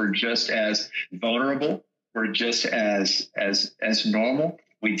else is. We're just as vulnerable. We're just as normal.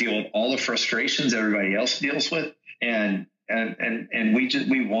 We deal with all the frustrations everybody else deals with. And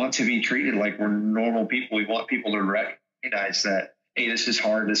we want to be treated like we're normal people. We want people to recognize that, hey, this is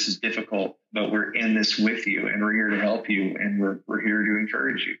hard. This is difficult, but we're in this with you and we're here to help you. And we're here to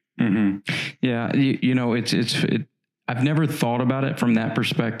encourage you. Mm-hmm. Yeah. I've never thought about it from that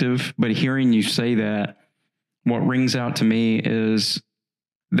perspective, but hearing you say that, what rings out to me is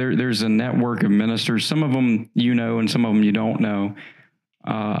there's a network of ministers. Some of them and some of them you don't know.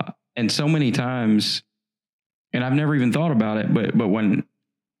 And so many times, and I've never even thought about it, but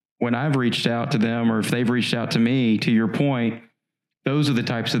when I've reached out to them or if they've reached out to me, to your point, those are the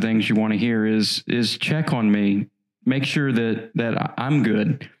types of things you want to hear is check on me, make sure that I'm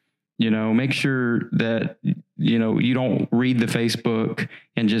good. Make sure that, you don't read the Facebook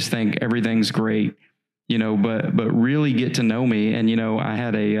and just think everything's great, but really get to know me. And, I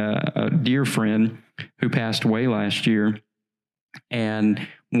had a dear friend who passed away last year. And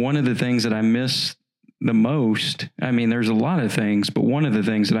one of the things that I miss the most, I mean, there's a lot of things, but one of the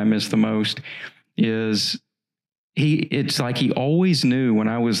things that I miss the most is it's like he always knew when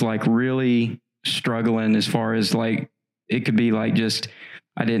I was like really struggling as far as like, it could be like just,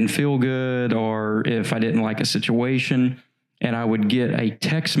 I didn't feel good or if I didn't like a situation, and I would get a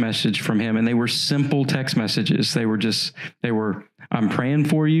text message from him, and they were simple text messages. They were, I'm praying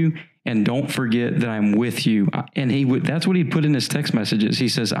for you and don't forget that I'm with you. And that's what he'd put in his text messages. He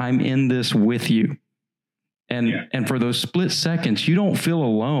says, I'm in this with you. And for those split seconds, you don't feel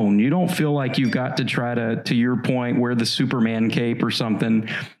alone. You don't feel like you've got to try to your point, wear the Superman cape or something,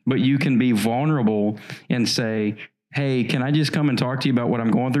 but you can be vulnerable and say, hey, can I just come and talk to you about what I'm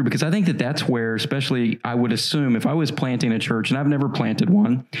going through? Because I think that's where, especially I would assume if I was planting a church, and I've never planted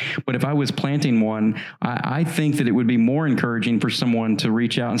one, but if I was planting one, I think that it would be more encouraging for someone to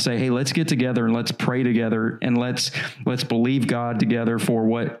reach out and say, hey, let's get together and let's pray together and let's believe God together for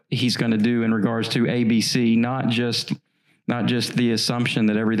what he's going to do in regards to ABC, not just the assumption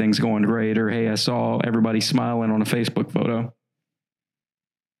that everything's going great or, hey, I saw everybody smiling on a Facebook photo.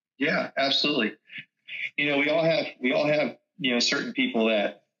 Yeah, absolutely. We all have, certain people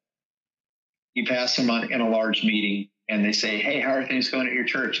that you pass them on in a large meeting and they say, hey, how are things going at your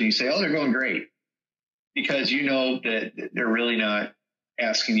church? And you say, oh, they're going great, because that they're really not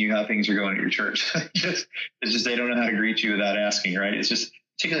asking you how things are going at your church. It's just, they don't know how to greet you without asking, right? It's just,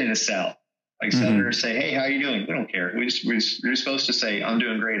 particularly in the South, like Southerners say, hey, how are you doing? We don't care. We're supposed to say, I'm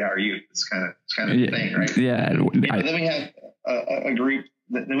doing great. How are you? It's kind of the thing, right? Yeah. Then we have a group.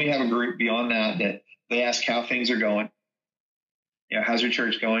 Then we have a group beyond that they ask how things are going. How's your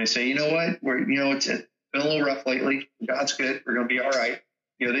church going? And say, you know what? It's been a little rough lately. God's good. We're going to be all right.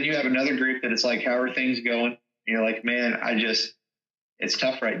 Then you have another group that it's like, how are things going? Like, man, it's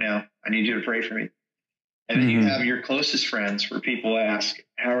tough right now. I need you to pray for me. And then you have your closest friends where people ask,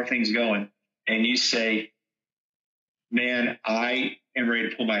 how are things going? And you say, man, I am ready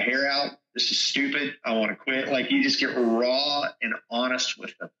to pull my hair out. This is stupid. I want to quit. Like, you just get raw and honest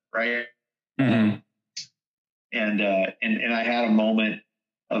with them. Right. Mm-hmm. And I had a moment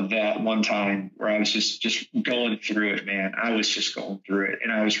of that one time where I was just going through it, man. I was just going through it,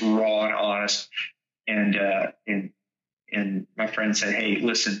 and I was raw and honest. And my friend said, hey,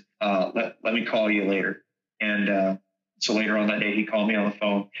 listen, let me call you later. And so later on that day, he called me on the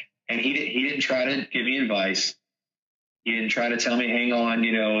phone, and he didn't try to give me advice. He didn't try to tell me, hang on,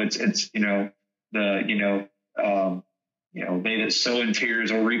 they that sow in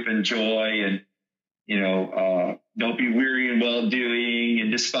tears will reap in joy, and don't be weary in well doing,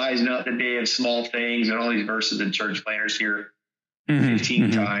 and despise not the day of small things, and all these verses in church planners here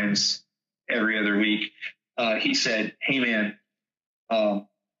 15 times every other week. He said, hey man,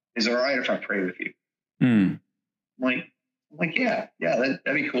 is it all right if I pray with you? I'm like, I'm like, yeah, that'd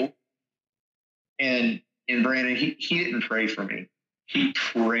be cool. And Brandon, he didn't pray for me. He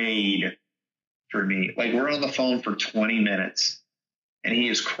prayed for me. Like, we're on the phone for 20 minutes and he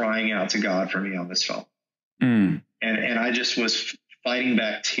is crying out to God for me on this phone. And I just was fighting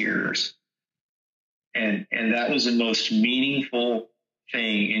back tears. And that was the most meaningful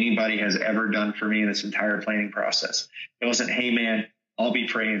thing anybody has ever done for me in this entire planning process. It wasn't, hey man, I'll be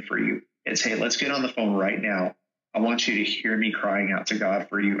praying for you. It's, hey, let's get on the phone right now. I want you to hear me crying out to God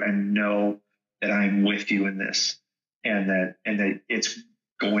for you and know that I'm with you in this, and that it's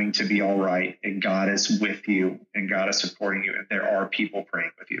going to be all right. And God is with you and God is supporting you. And there are people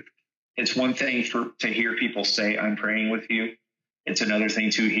praying with you. It's one thing to hear people say, I'm praying with you. It's another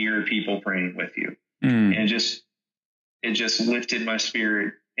thing to hear people praying with you. And it just lifted my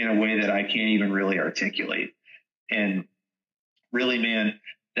spirit in a way that I can't even really articulate. And really, man,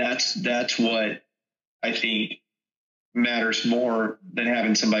 that's what I think matters more than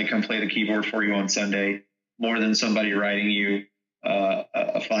having somebody come play the keyboard for you on Sunday, more than somebody writing you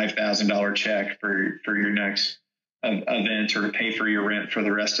a $5,000 check for your next event, or to pay for your rent for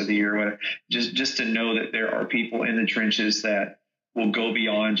the rest of the year, or whatever. Just to know that there are people in the trenches that will go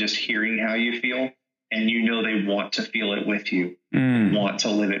beyond just hearing how you feel. And they want to feel it with you, want to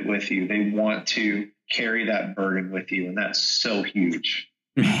live it with you. They want to carry that burden with you. And that's so huge.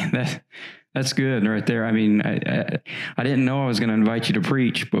 Man, that's good right there. I mean, I didn't know I was going to invite you to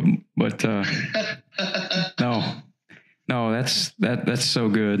preach, but no, that's so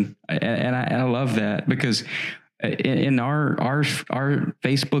good. And I love that, because in our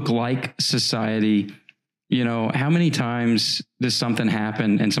Facebook like society, how many times does something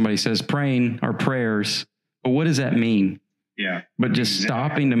happen and somebody says praying our prayers, but what does that mean? Yeah. But just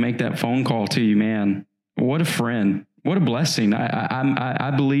stopping to make that phone call to you, man, what a friend, what a blessing.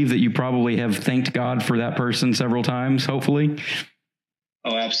 I believe that you probably have thanked God for that person several times, hopefully.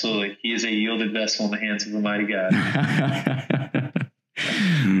 Oh, absolutely. He is a yielded vessel in the hands of the mighty God.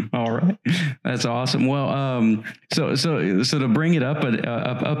 All right. That's awesome. Well, so to bring it up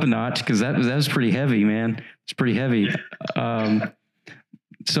a notch, because that was pretty heavy, man. It's pretty heavy.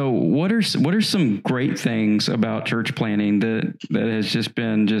 So what are some great things about church planning that has just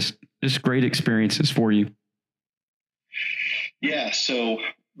been just great experiences for you? Yeah. So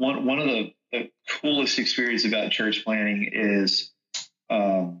one of the coolest experience about church planning is,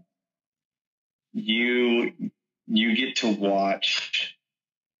 you get to watch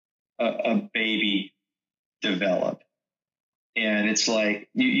a baby develop. And it's like,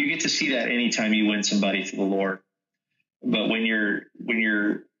 you get to see that anytime you win somebody to the Lord. But when you're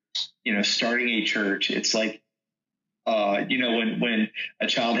starting a church, it's like, when a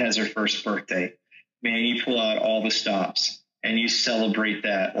child has their first birthday, man, you pull out all the stops and you celebrate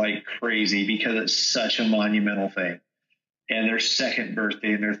that like crazy, because it's such a monumental thing. And their second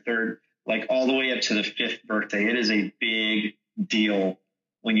birthday and their third, like all the way up to the fifth birthday, it is a big deal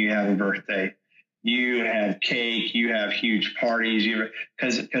when you have a birthday. You have cake, you have huge parties,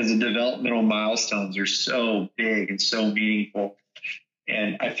 because the developmental milestones are so big and so meaningful.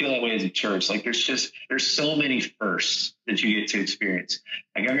 And I feel that way as a church. Like there's so many firsts that you get to experience.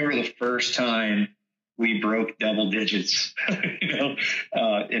 Like I remember the first time we broke double digits, in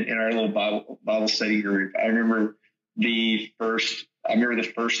our little Bible study group. I remember the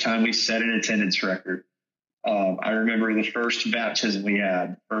first time we set an attendance record. I remember the first baptism we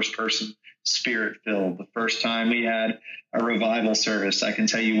had, first person spirit filled, the first time we had a revival service. I can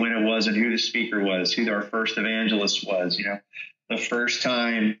tell you when it was and who the speaker was, who our first evangelist was, the first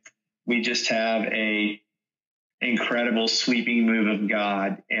time we just have a incredible sweeping move of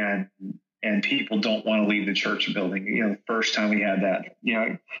God and people don't want to leave the church building. The first time we had that,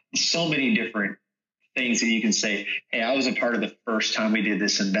 so many different things that you can say, hey, I was a part of the first time we did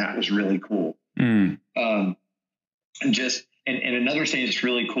this and that was really cool. And another thing that's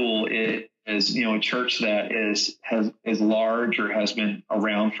really cool is a church that is large or has been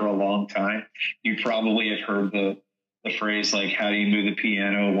around for a long time. You probably have heard the phrase, like, how do you move the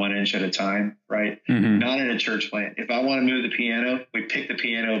piano 1 inch at a time, right? Mm-hmm. Not in a church plant. If I want to move the piano, we pick the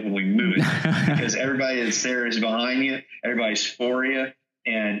piano up and we move it because everybody that's there is behind you. Everybody's for you.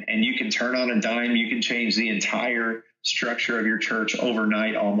 And you can turn on a dime. You can change the entire structure of your church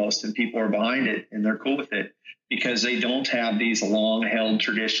overnight almost. And people are behind it and they're cool with it because they don't have these long held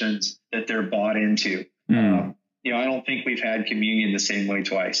traditions that they're bought into. I don't think we've had communion the same way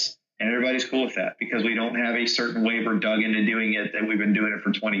twice. And everybody's cool with that because we don't have a certain way we're dug into doing it that we've been doing it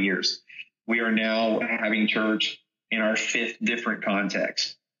for 20 years. We are now having church in our fifth different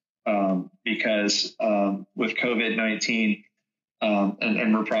context because with COVID-19,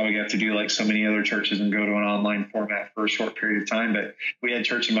 And we're probably going to have to do like so many other churches and go to an online format for a short period of time. But we had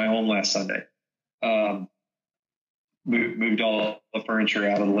church in my home last Sunday. Moved all the furniture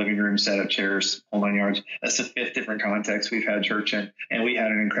out of the living room, set up chairs, whole 9 yards. That's the 5th different context we've had church in, and we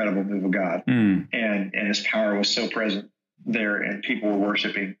had an incredible move of God. And His power was so present there, and people were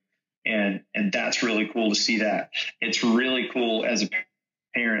worshiping, and that's really cool to see that. It's really cool as a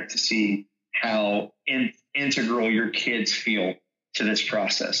parent to see how integral your kids feel to this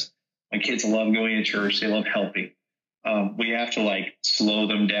process. My kids love going to church; they love helping. We have to like slow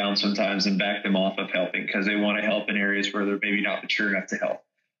them down sometimes and back them off of helping because they want to help in areas where they're maybe not mature enough to help.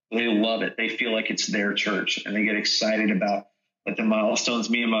 But they love it. They feel like it's their church, and they get excited about like the milestones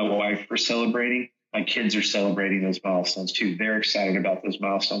me and my wife are celebrating. My kids are celebrating those milestones too. They're excited about those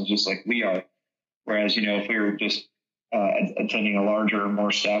milestones just like we are. Whereas, if we were just attending a larger, more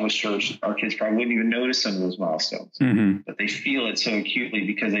established church, our kids probably wouldn't even notice some of those milestones. But they feel it so acutely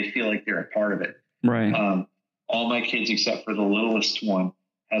because they feel like they're a part of it. Right. All my kids, except for the littlest one,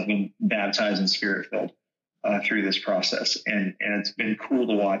 has been baptized and Spirit-filled through this process, and it's been cool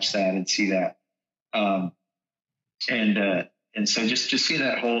to watch that and see that, and so just see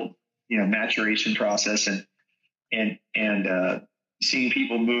that whole maturation process and seeing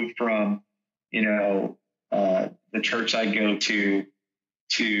people move from the church I go to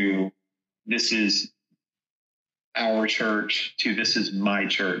this is our church to this is my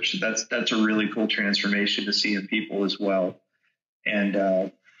church. That's a really cool transformation to see in people as well, and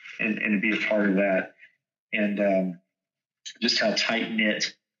to be a part of that, and just how tight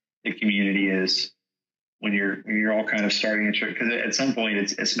knit the community is when you're all kind of starting a church. Because at some point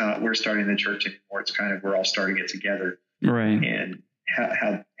it's not we're starting the church anymore. It's kind of we're all starting it together, right? And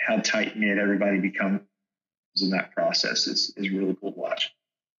how tight knit everybody becomes in that process is really cool to watch.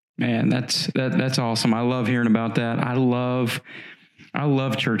 Man, that's awesome. I love hearing about that. I love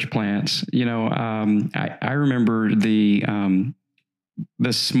church plants. I remember the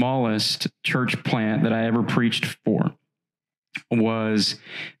smallest church plant that I ever preached for was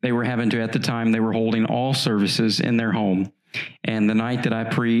they were having to, at the time, they were holding all services in their home. And the night that I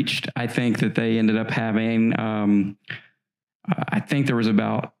preached, I think that they ended up having, I think there was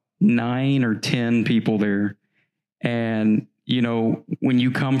about 9 or 10 people there. And when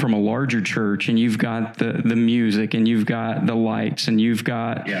you come from a larger church and you've got the music and you've got the lights and you've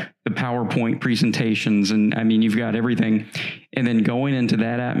got the PowerPoint presentations and you've got everything. And then going into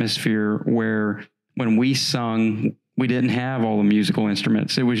that atmosphere where when we sung, we didn't have all the musical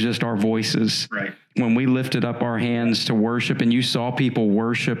instruments. It was just our voices. Right. When we lifted up our hands to worship and you saw people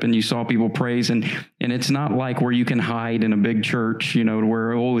worship and you saw people praise and it's not like where you can hide in a big church, to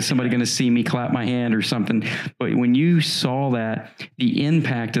where, is somebody going to see me clap my hand or something. But when you saw that, the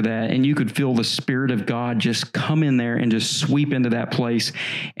impact of that, and you could feel the Spirit of God just come in there and just sweep into that place.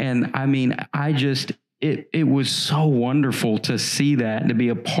 And it was so wonderful to see that and to be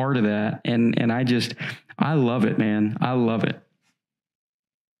a part of that. And I love it, man. I love it.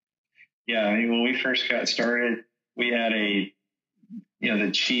 Yeah. When we first got started, we had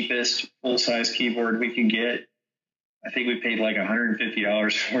the cheapest full-size keyboard we could get. I think we paid like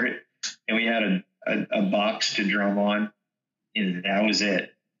 $150 for it. And we had a box to drum on, and that was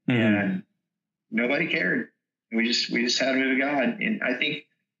it. And nobody cared. We just had a move of God. And I think,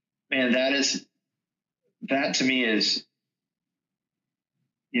 man, that to me is,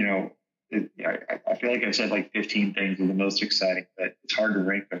 I feel like I've said like 15 things are the most exciting, but it's hard to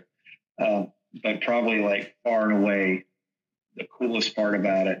rank them. But probably like far and away, the coolest part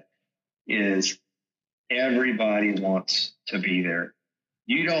about it is everybody wants to be there.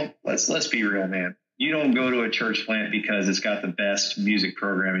 Let's be real, man. You don't go to a church plant because it's got the best music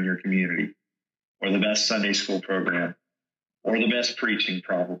program in your community or the best Sunday school program or the best preaching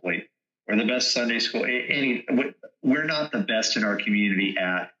probably or the best Sunday school. We're not the best in our community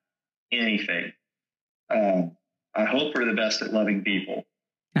at anything. I hope we're the best at loving people,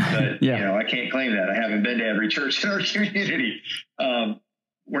 but I can't claim that. I haven't been to every church in our community.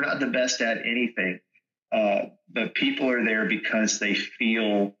 We're not the best at anything, but people are there because they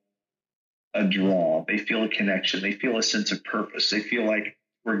feel a draw. They feel a connection. They feel a sense of purpose. They feel like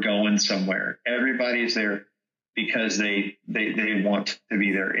we're going somewhere. Everybody's there because they want to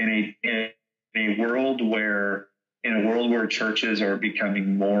be there in a world where churches are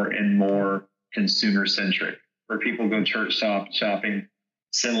becoming more and more consumer centric, where people go church shopping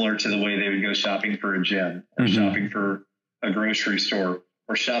similar to the way they would go shopping for a gym or shopping for a grocery store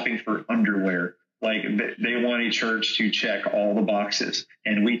or shopping for underwear. Like they want a church to check all the boxes,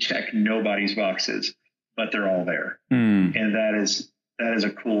 and we check nobody's boxes, but they're all there. And that is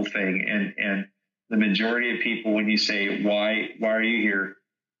a cool thing. And the majority of people, when you say, why are you here?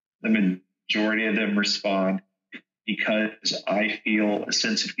 The majority of them respond, because I feel a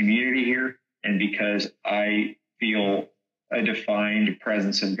sense of community here, and because I feel a defined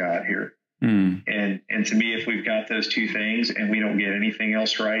presence of God here. And to me, if we've got those two things and we don't get anything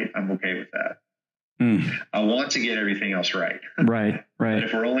else right, I'm okay with that. I want to get everything else right. Right. But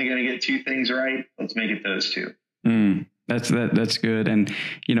if we're only going to get two things right, let's make it those two. That's good. And,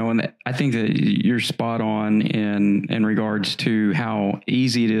 and I think that you're spot on in regards to how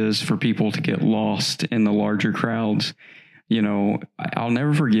easy it is for people to get lost in the larger crowds. I'll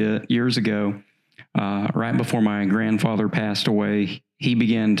never forget years ago, right before my grandfather passed away, he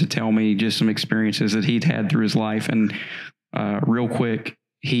began to tell me just some experiences that he'd had through his life. And real quick,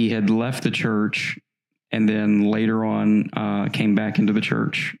 he had left the church and then later on came back into the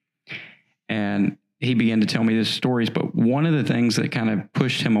church. And he began to tell me these stories. But one of the things that kind of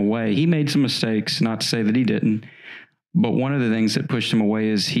pushed him away, he made some mistakes, not to say that he didn't, but one of the things that pushed him away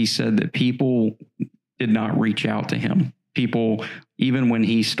is he said that people did not reach out to him. People, even when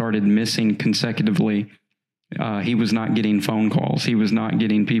he started missing consecutively, he was not getting phone calls. He was not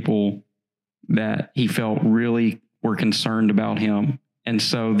getting people that he felt really were concerned about him. And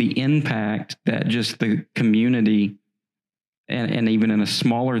so the impact that just the community and even in a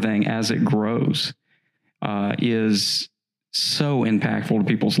smaller thing as it grows is so impactful to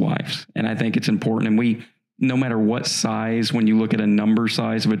people's lives. And I think it's important. And no matter what size, when you look at a number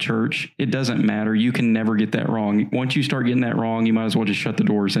size of a church, it doesn't matter. You can never get that wrong. Once you start getting that wrong, you might as well just shut the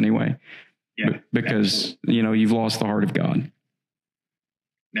doors anyway. Yeah, because, absolutely. You've lost the heart of God.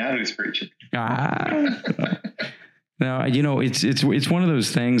 Now who's preaching? No, it's one of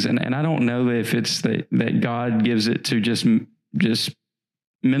those things. And I don't know if it's that God gives it to just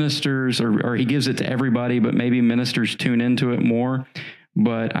ministers or he gives it to everybody, but maybe ministers tune into it more.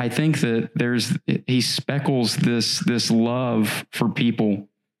 But I think that he speckles this love for people,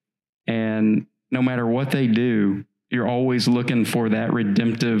 and no matter what they do, you're always looking for that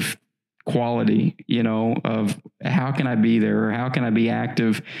redemptive quality, of how can I be there or how can I be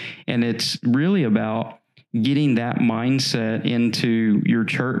active? And it's really about getting that mindset into your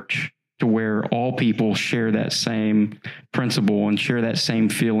church to where all people share that same principle and share that same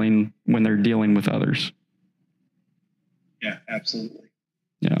feeling when they're dealing with others. Yeah, absolutely.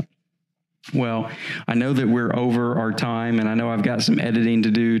 Yeah. Well, I know that we're over our time, and I know I've got some editing to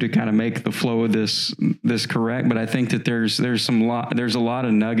do to kind of make the flow of this correct, but I think that there's a lot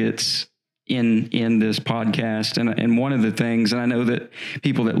of nuggets in this podcast. And one of the things, and I know that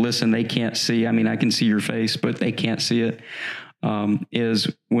people that listen, they can't see, I can see your face, but they can't see it, is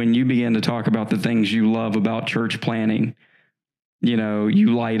when you begin to talk about the things you love about church planning,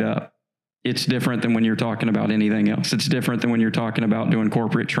 you light up. It's different than when you're talking about anything else. It's different than when you're talking about doing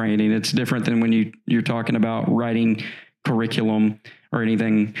corporate training. It's different than when you're talking about writing curriculum or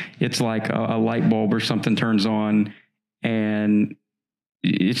anything. It's like a light bulb or something turns on, and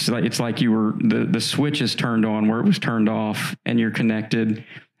it's like you were, the switch is turned on where it was turned off, and you're connected.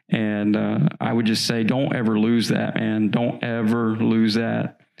 And I would just say, don't ever lose that, man. Don't ever lose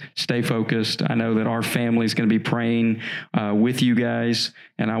that. Stay focused. I know that our family is going to be praying with you guys,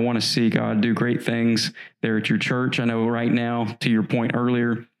 and I want to see God do great things there at your church. I know right now, to your point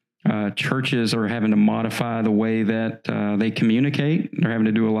earlier, churches are having to modify the way that they communicate. They're having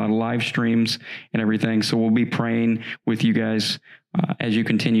to do a lot of live streams and everything. So we'll be praying with you guys as you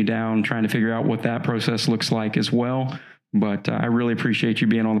continue down, trying to figure out what that process looks like as well. But I really appreciate you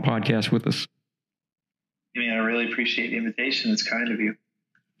being on the podcast with us. I really appreciate the invitation. It's kind of you.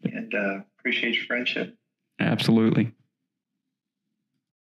 And appreciate your friendship. Absolutely.